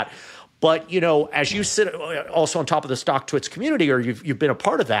and all that. But, as you sit also on top of the Stocktwits community, or you've been a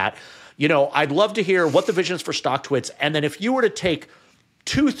part of that, I'd love to hear what the vision is for Stocktwits. And then if you were to take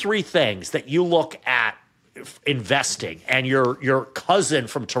 2-3 things that you look at investing and your cousin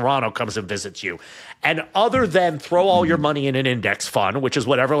from Toronto comes and visits you, and other than throw all your money in an index fund, which is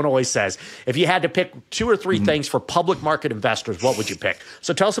what everyone always says, if you had to pick 2 or 3 things for public market investors, what would you pick?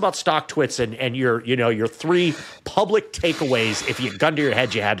 So tell us about Stocktwits and your 3 public takeaways. If you gun to your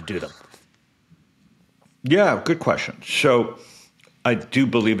head, you had to do them. Yeah, good question. So I do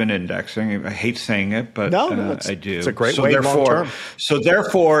believe in indexing. I hate saying it, but I do. It's a great way long term. So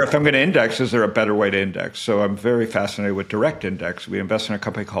therefore, if I'm going to index, is there a better way to index? So I'm very fascinated with direct index. We invest in a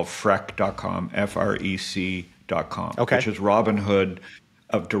company called Frec.com, F-R-E-C.com, which is Robinhood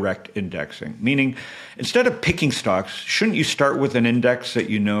of direct indexing. Meaning, instead of picking stocks, shouldn't you start with an index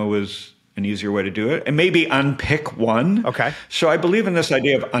that you know is an easier way to do it, and maybe unpick one? Okay. So I believe in this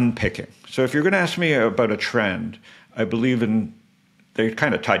idea of unpicking. So if you're going to ask me about a trend, I believe in, they're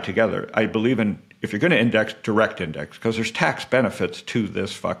kind of tied together. I believe in, if you're going to index, direct index, because there's tax benefits to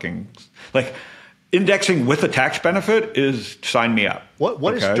this fucking, indexing with a tax benefit is sign me up.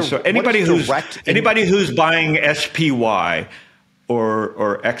 What is so anybody who's buying SPY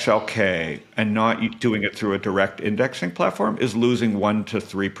or XLK and not doing it through a direct indexing platform is losing 1% to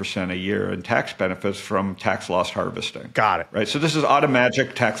 3% a year in tax benefits from tax loss harvesting. Got it. Right. So this is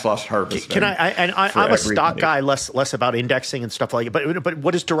automatic tax loss harvesting. I'm a stock guy, less about indexing and stuff like it. But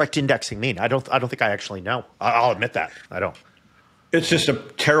what does direct indexing mean? I don't think I actually know. I'll admit that I don't. It's just a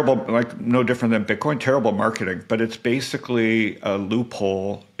terrible, no different than Bitcoin, terrible marketing. But it's basically a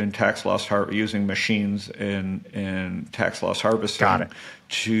loophole in tax loss using machines in tax loss harvesting. Got it.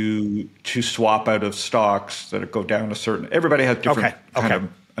 To swap out of stocks that go down a certain. Everybody has different kind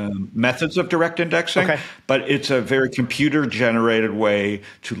of methods of direct indexing, but it's a very computer generated way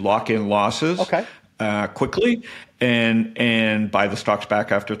to lock in losses. Quickly and buy the stocks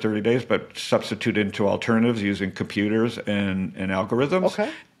back after 30 days, but substitute into alternatives using computers and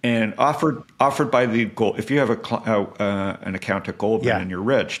algorithms. And offered by the Gold. If you have an account at Goldman and you're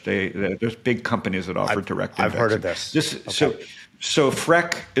rich, there's big companies that offer direct indexing. I've heard of this. So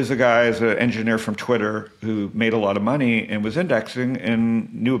Frec is a guy, is an engineer from Twitter who made a lot of money and was indexing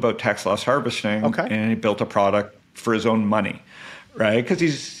and knew about tax loss harvesting. And he built a product for his own money. Right, because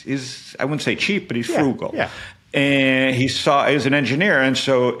he's I wouldn't say cheap, but he's frugal. And he's an engineer, and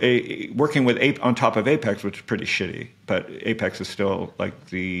so working with on top of Apex, which is pretty shitty, but Apex is still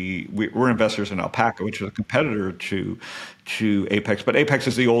we're investors in Alpaca, which is a competitor to Apex, but Apex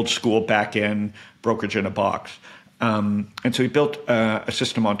is the old school back end brokerage in a box. And so he built a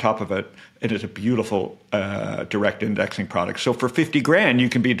system on top of it. It is a beautiful direct indexing product. So for $50,000, you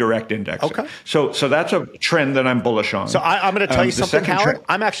can be direct indexing. So that's a trend that I'm bullish on. So I'm going to tell you something, Howard.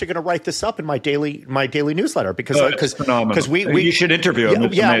 I'm actually going to write this up in my daily newsletter because you should interview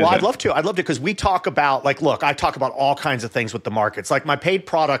him. Well, I'd love to because we talk about look, I talk about all kinds of things with the markets. Like my paid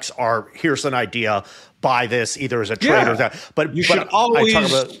products are here's an idea. Buy this either as a trade or that, but you should always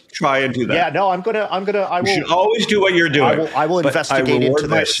try and do that. Yeah, no, I will. You should always do what you're doing. I will investigate into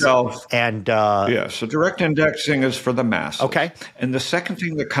this. And so direct indexing is for the masses. And the second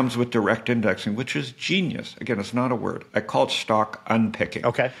thing that comes with direct indexing, which is genius. Again, it's not a word. I call it stock unpicking.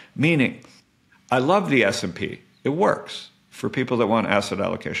 Meaning, I love the S&P. It works for people that want asset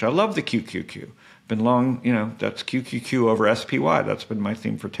allocation. I love the QQQ. Been long, that's QQQ over SPY. That's been my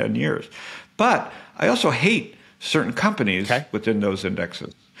theme for 10 years. But I also hate certain companies within those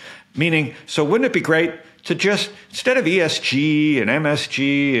indexes. Meaning, so wouldn't it be great to just, instead of ESG and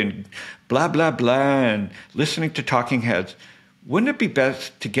MSG and blah, blah, blah, and listening to talking heads, wouldn't it be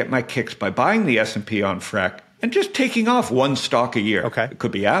best to get my kicks by buying the S&P on Frec and just taking off one stock a year? It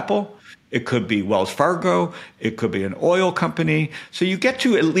could be Apple. It could be Wells Fargo. It could be an oil company. So you get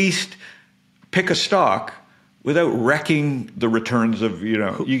to at least pick a stock without wrecking the returns of,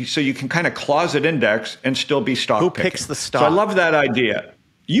 so you can kind of closet index and still be stock picking. Who picks the stock? So I love that idea.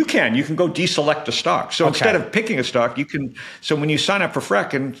 You can go deselect a stock. So instead of picking a stock, so when you sign up for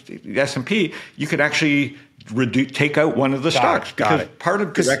Frec and the S&P, you could actually take out one of the stocks. Because part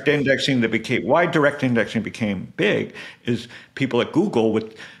of direct indexing why direct indexing became big is people at Google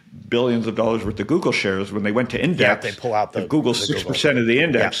with billions of dollars worth of Google shares, when they went to index, they pull out Google 6% of the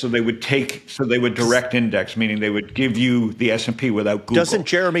index. So they would direct index, meaning they would give you the S&P without Google.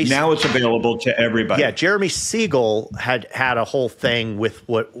 Now it's available to everybody. Yeah, Jeremy Siegel had a whole thing with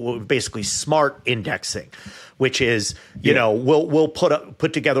what basically smart indexing, which is, we'll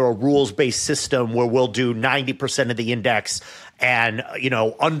put together a rules-based system where we'll do 90% of the index and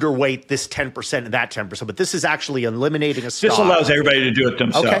underweight this 10% and that 10%. But this is actually eliminating a stock. This allows everybody to do it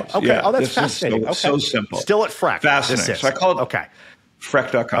themselves. Okay. Yeah, Oh, that's fascinating. So simple. Still at Freck. Fascinating. So I call it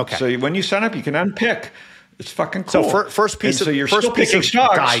Freck.com. Okay. So when you sign up, you can unpick. It's fucking cool. So first piece of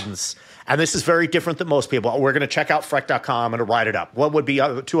guidance. And this is very different than most people. We're going to check out Freck.com and to write it up. What would be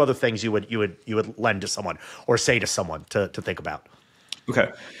two other things you would lend to someone or say to someone to think about?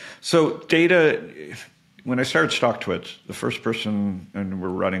 Okay. So data, when I started Stocktwits, the first person, and we're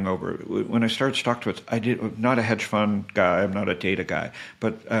running over, when I started Stocktwits, I'm not a hedge fund guy, I'm not a data guy,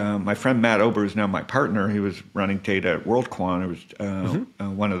 but my friend Matt Ober is now my partner. He was running data at WorldQuant. He was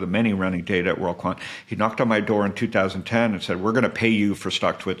one of the many running data at WorldQuant. He knocked on my door in 2010 and said, we're going to pay you for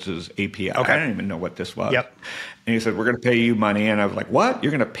Stocktwits' API. Okay. I didn't even know what this was. Yep. And he said, we're going to pay you money. And I was like, what?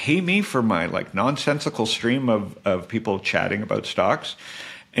 You're going to pay me for my nonsensical stream of people chatting about stocks?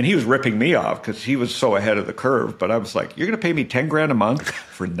 And he was ripping me off because he was so ahead of the curve. But I was like, you're going to pay me $10,000 a month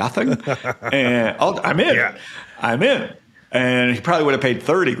for nothing? And I'm in. Yeah. I'm in. And he probably would have paid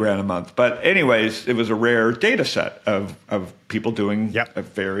 $30,000 a month. But anyways, it was a rare data set of people doing a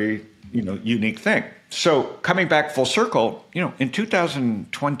very unique thing. So coming back full circle, in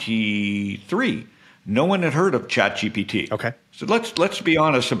 2023, no one had heard of ChatGPT. Okay. So let's be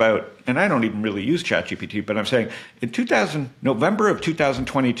honest about, and I don't even really use ChatGPT, but I'm saying in November of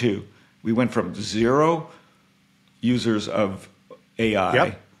 2022, we went from 0 users of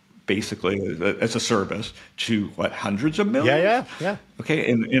AI, basically as a service, to hundreds of millions? Yeah. Okay,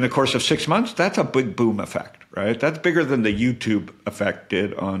 in a course of 6 months, that's a big boom effect, right? That's bigger than the YouTube effect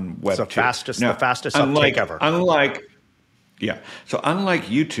did on Web2. It's the fastest uptake ever. Unlike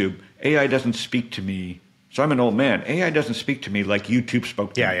YouTube, AI doesn't speak to me. So I'm an old man. AI doesn't speak to me like YouTube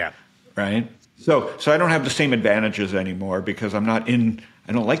spoke to me. Yeah. Right? So I don't have the same advantages anymore because I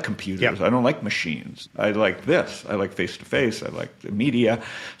don't like computers. Yep. I don't like machines. I like this. I like face-to-face. I like the media.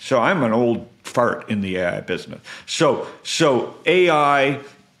 So I'm an old fart in the AI business. So AI,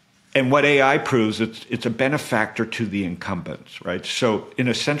 and what AI proves, it's a benefactor to the incumbents, right? So in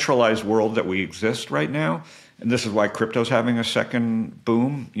a centralized world that we exist right now, and this is why crypto's having a second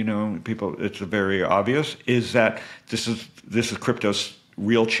boom, it's very obvious, is that this is crypto's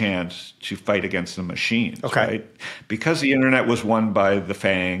real chance to fight against the machines, right? Because the internet was won by the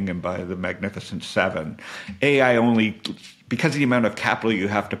FANG and by the Magnificent Seven, AI because of the amount of capital you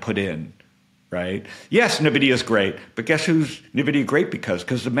have to put in, right? Yes, NVIDIA is great, but guess who's NVIDIA great because?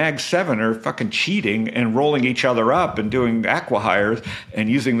 Because the Mag 7 are fucking cheating and rolling each other up and doing acqui-hires and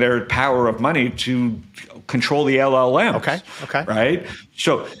using their power of money to control the LLMs. Okay. Right?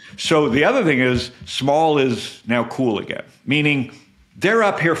 So the other thing is small is now cool again, meaning they're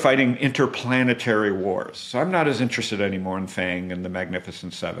up here fighting interplanetary wars. So I'm not as interested anymore in FANG and the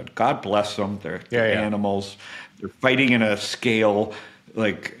Magnificent Seven. God bless them. They're animals. They're fighting in a scale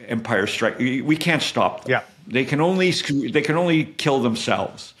like Empire Strike. We can't stop them. Yeah. They can only kill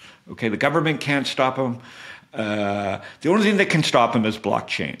themselves. Okay, the government can't stop them. The only thing that can stop them is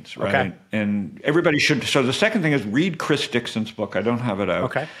blockchains, right? Okay. And everybody should. So the second thing is read Chris Dixon's book. I don't have it out.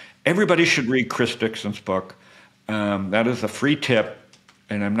 Okay. Everybody should read Chris Dixon's book. That is a free tip.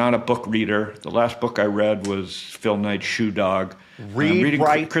 And I'm not a book reader. The last book I read was Phil Knight's Shoe Dog. Read,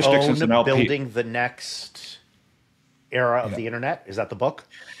 Write, Chris Dixon's Own, Building the Next Era of the Internet. Is that the book?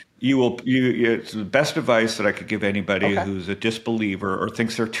 It's the best advice that I could give anybody who's a disbeliever or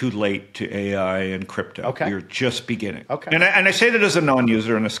thinks they're too late to AI and crypto. Okay. You're just beginning. Okay. And I say that as a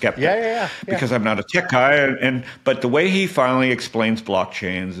non-user and a skeptic. Yeah. Because I'm not a tech guy. But the way he finally explains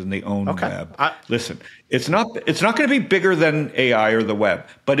blockchains and the own web. Listen, it's not going to be bigger than AI or the web,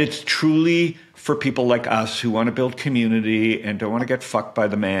 but it's truly for people like us who want to build community and don't want to get fucked by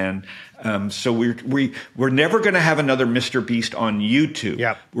the man. So we're never going to have another Mr. Beast on YouTube.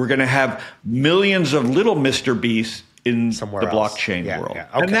 Yep. We're going to have millions of little Mr. Beasts in somewhere the else. blockchain world, Yeah.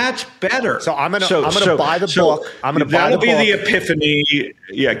 Okay. and that's better. So I'm gonna buy the book. I'm gonna buy the book. That'll be the epiphany.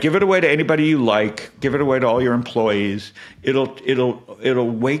 Yeah, give it away to anybody you like. Give it away to all your employees.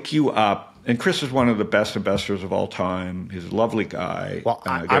 It'll wake you up. And Chris is one of the best investors of all time. He's a lovely guy. Well,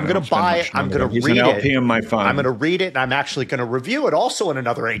 I'm going to buy it. I'm going to read it. He's an LP in my fund. I'm going to read it, and I'm actually going to review it also in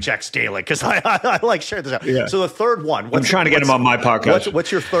another HX Daily because I like sharing this out. Yeah. So the third one. I'm trying to get him on my podcast.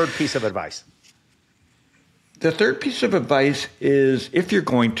 What's your third piece of advice? The third piece of advice is if you're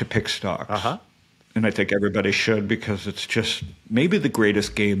going to pick stocks, and I think everybody should because it's just maybe the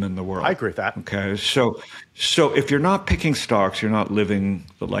greatest game in the world. I agree with that. Okay, so if you're not picking stocks, you're not living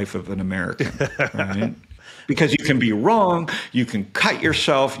the life of an American, right? because you can be wrong, you can cut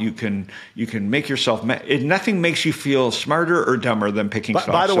yourself, you can make yourself. Nothing makes you feel smarter or dumber than picking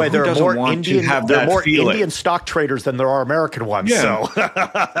stocks. By the way, there are more Indian stock traders than there are American ones. Yeah, so.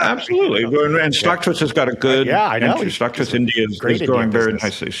 Absolutely. And Stocktwits has got a good I know. Stocktwits India is growing very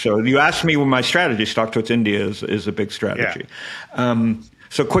nicely. So you asked me with my strategy. Stocktwits India is a big strategy. Yeah.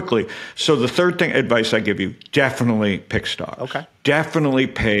 So quickly, the third advice I give you, definitely pick stocks. Okay. Definitely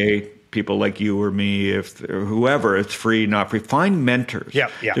pay people like you or me, or whoever, it's free, not free. Find mentors. Yeah.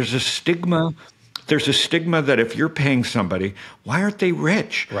 There's a stigma that if you're paying somebody, why aren't they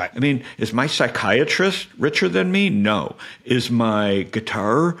rich? Right. I mean, is my psychiatrist richer than me? No. Is my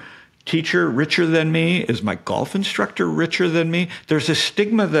guitar teacher richer than me? Is my golf instructor richer than me? There's a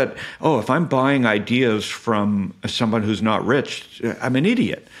stigma that, if I'm buying ideas from someone who's not rich, I'm an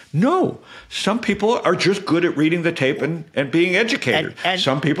idiot. No. Some people are just good at reading the tape and being educated.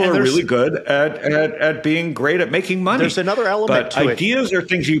 Some people are really good at being great at making money. There's another element to it. Ideas are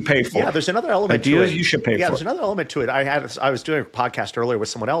things you pay for. Yeah, there's another element to it. Ideas you should pay for. Yeah, there's another element to it. I was doing a podcast earlier with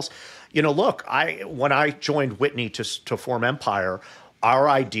someone else. Look, when I joined Whitney to form Empire, our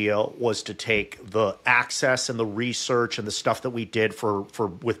idea was to take the access and the research and the stuff that we did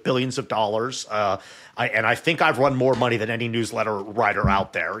with billions of dollars. I think I've run more money than any newsletter writer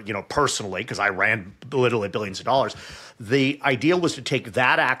out there, personally, because I ran literally billions of dollars. The idea was to take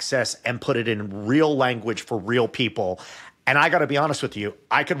that access and put it in real language for real people. And I got to be honest with you,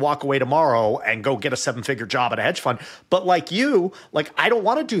 I could walk away tomorrow and go get a 7-figure job at a hedge fund. But like you, I don't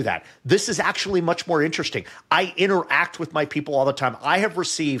want to do that. This is actually much more interesting. I interact with my people all the time. I have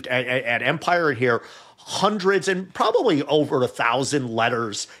received at Empire here hundreds and probably over 1,000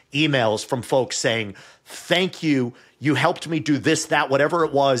 letters, emails from folks saying, thank you. You helped me do this, that, whatever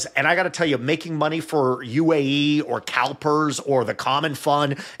it was. And I got to tell you, making money for UAE or CalPERS or the Common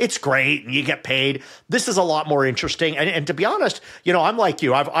Fund, it's great and you get paid. This is a lot more interesting. And to be honest, I'm like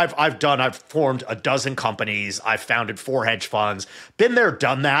you. I've formed a dozen companies. I've founded 4 hedge funds. Been there,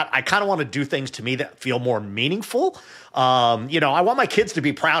 done that. I kind of want to do things to me that feel more meaningful. I want my kids to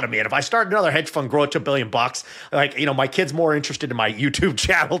be proud of me. And if I start another hedge fund, grow it to $1 billion, my kid's more interested in my YouTube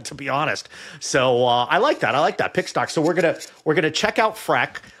channel, to be honest. So I like that. Pick stocks. So we're gonna check out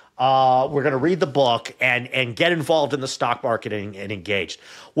Freck. We're gonna read the book and get involved in the stock market and engaged.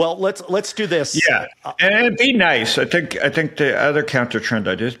 Well, let's do this. Yeah, and be nice. I think the other counter trend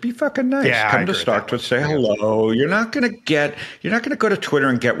idea is be fucking nice. Yeah, come to Stocktwits, say hello. You're not gonna go to Twitter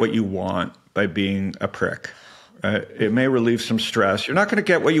and get what you want by being a prick. It may relieve some stress. You're not going to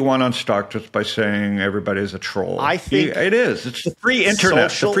get what you want on Stocktwits by saying everybody's a troll. I think it is. It's the free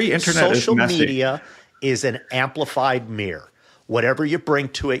internet. The free internet is messy. Social media is an amplified mirror. Whatever you bring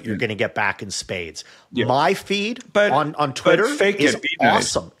to it, you're going to get back in spades. Yeah. My feed on Twitter is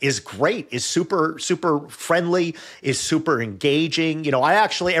awesome, is great, is super, super friendly, is super engaging.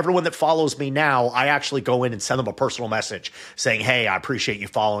 Everyone that follows me now, I actually go in and send them a personal message saying, hey, I appreciate you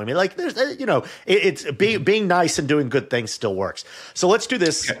following me. It's being nice and doing good things still works. So let's do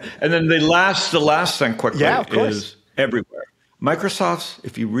this. Okay. And then the last thing quickly is everywhere. Microsoft's,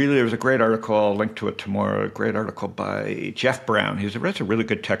 there's a great article, I'll link to it tomorrow, a great article by Jeff Brown. He writes a really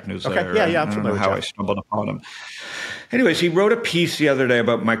good tech newsletter. Okay. Yeah, I'm familiar with how I stumbled upon him. Anyways, he wrote a piece the other day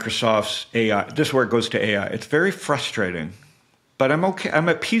about Microsoft's AI. This is where it goes to AI. It's very frustrating, but I'm okay. I'm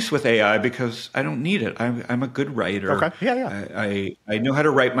at peace with AI because I don't need it. I'm a good writer. Okay. Yeah. I know how to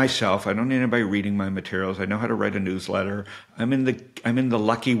write myself. I don't need anybody reading my materials. I know how to write a newsletter. I'm in the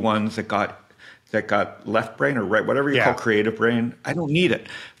lucky ones that got left brain or right, whatever you call creative brain. I don't need it.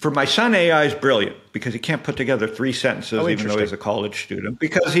 For my son, AI is brilliant because he can't put together 3 sentences, even though he's a college student,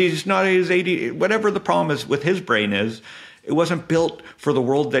 because he's 80, whatever the problem is with his brain is, it wasn't built for the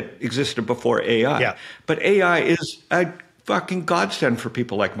world that existed before AI. Yeah. But AI is a fucking godsend for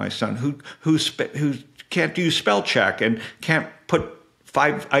people like my son who can't do spell check and can't put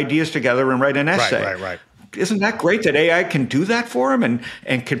 5 ideas together and write an essay. Right. Isn't that great that AI can do that for him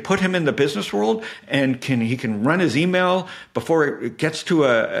and can put him in the business world and he can run his email before it gets to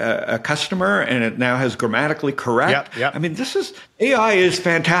a customer and it now has grammatically correct? Yep. I mean, AI is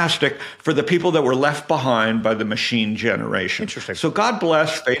fantastic for the people that were left behind by the machine generation. Interesting. So God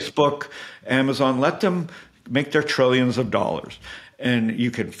bless Facebook, Amazon, let them make their trillions of dollars. And you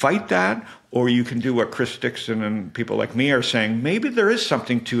can fight that, or you can do what Chris Dixon and people like me are saying. Maybe there is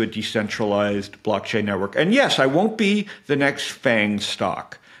something to a decentralized blockchain network. And yes, I won't be the next FANG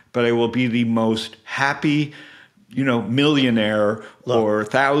stock, but I will be the most happy millionaire or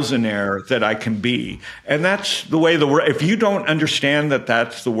thousandaire that I can be. And that's the way the world, if you don't understand that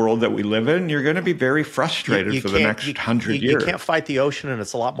that's the world that we live in, you're going to be very frustrated for the next 100 years. You can't fight the ocean, and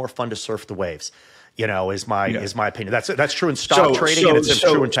it's a lot more fun to surf the waves, is my opinion. That's true in stock trading, and it's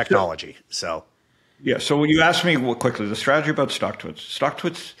true in technology. Yeah. So when you ask me quickly, the strategy about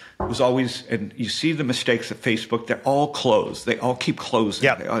Stocktwits was always, and you see the mistakes at Facebook, they're all closed. They all keep closing.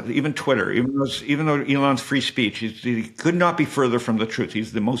 Yep. Even Twitter, even though Elon's free speech, he could not be further from the truth.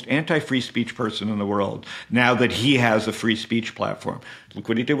 He's the most anti-free speech person in the world now that he has a free speech platform. Look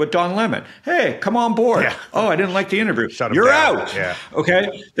what he did with Don Lemon. Hey, come on board. Yeah. Oh, I didn't like the interview. You're down. Out. Yeah.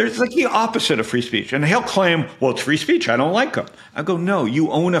 Okay. There's like the opposite of free speech. And he'll claim, well, it's free speech. I don't like him. I go, no, you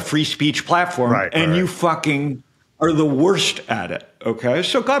own a free speech platform and you fucking are the worst at it. Okay.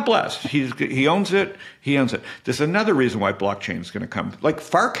 So God bless. He owns it. He owns it. There's another reason why blockchain is going to come. Like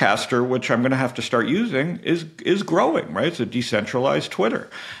Farcaster, which I'm going to have to start using, is growing, right? It's a decentralized Twitter.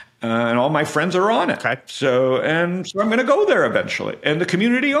 And all my friends are on it. Okay. So I'm going to go there eventually. And the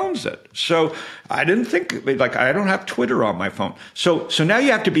community owns it. So I didn't think, I don't have Twitter on my phone. So now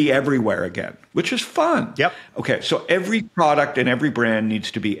you have to be everywhere again, which is fun. Yep. Okay. So every product and every brand needs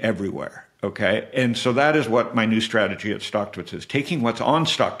to be everywhere. Okay. And so that is what my new strategy at Stocktwits is, taking what's on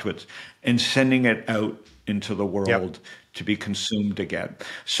Stocktwits and sending it out into the world to be consumed again.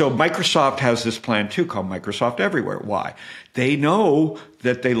 So Microsoft has this plan too called Microsoft Everywhere. Why? They know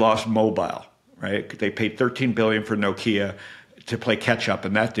that they lost mobile, right? They paid $13 billion for Nokia to play catch up,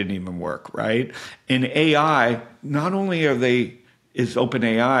 and that didn't even work, right? In AI, not only is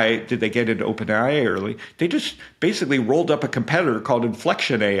OpenAI, did they get into OpenAI early? They just basically rolled up a competitor called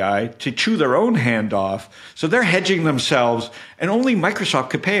Inflection AI to chew their own hand off. So they're hedging themselves, and only Microsoft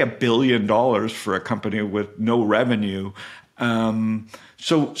could pay $1 billion for a company with no revenue.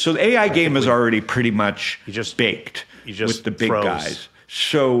 So the AI game is already pretty much baked with the big guys.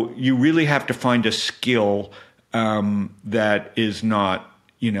 So you really have to find a skill that is not,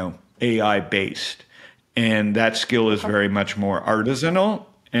 AI based. And that skill is very much more artisanal.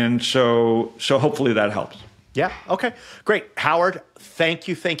 And so hopefully that helps. Yeah. Okay. Great. Howard, thank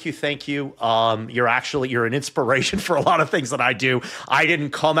you. You're an inspiration for a lot of things that I do. I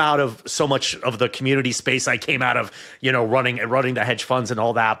didn't come out of so much of the community space. I came out of, running the hedge funds and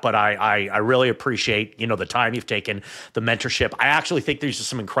all that. But I really appreciate, the time you've taken, the mentorship. I actually think these are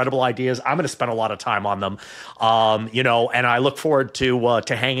some incredible ideas. I'm going to spend a lot of time on them, and I look forward to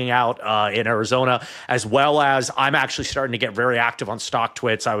hanging out in Arizona, as well as I'm actually starting to get very active on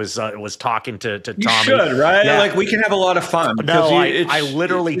Stocktwits. I was talking to Tommy. You should, right? Yeah. Like we can have a lot of fun. No,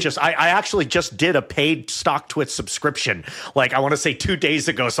 I actually just did a paid Stocktwits subscription. Like I want to say 2 days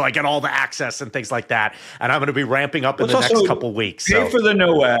ago, so I get all the access and things like that. And I'm going to be ramping up in the next couple weeks. Pay for the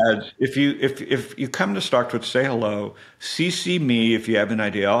no ads. If you come to Stocktwits, say hello. CC me if you have an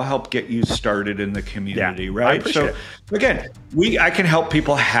idea. I'll help get you started in the community. Right. I appreciate it. Again, I can help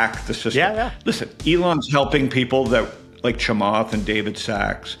people hack the system. Yeah. Listen, Elon's helping people like Chamath and David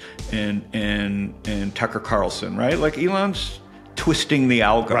Sachs and Tucker Carlson, right? Like Elon's twisting the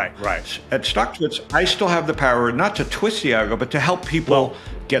algo. Right. At Stocktwits, I still have the power not to twist the algo, but to help people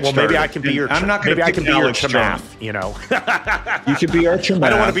get started. Maybe I can be your Chamath, You could be our Chamath. I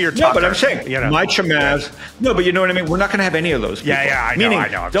don't want to be your Tucker. No, but I'm saying, my Chamath. No, but you know what I mean? We're not going to have any of those people. I know. Meaning,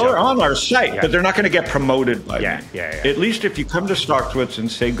 they're on our site, but they're not going to get promoted by me. Yeah. At least if you come to Stocktwits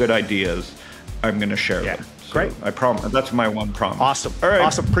and say good ideas, I'm going to share them. So great. I promise. That's my one promise. Awesome. All right.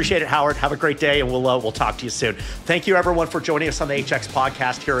 Awesome. Appreciate it, Howard. Have a great day, and we'll talk to you soon. Thank you, everyone, for joining us on the HX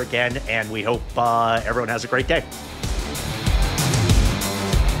podcast here again, and we hope everyone has a great day.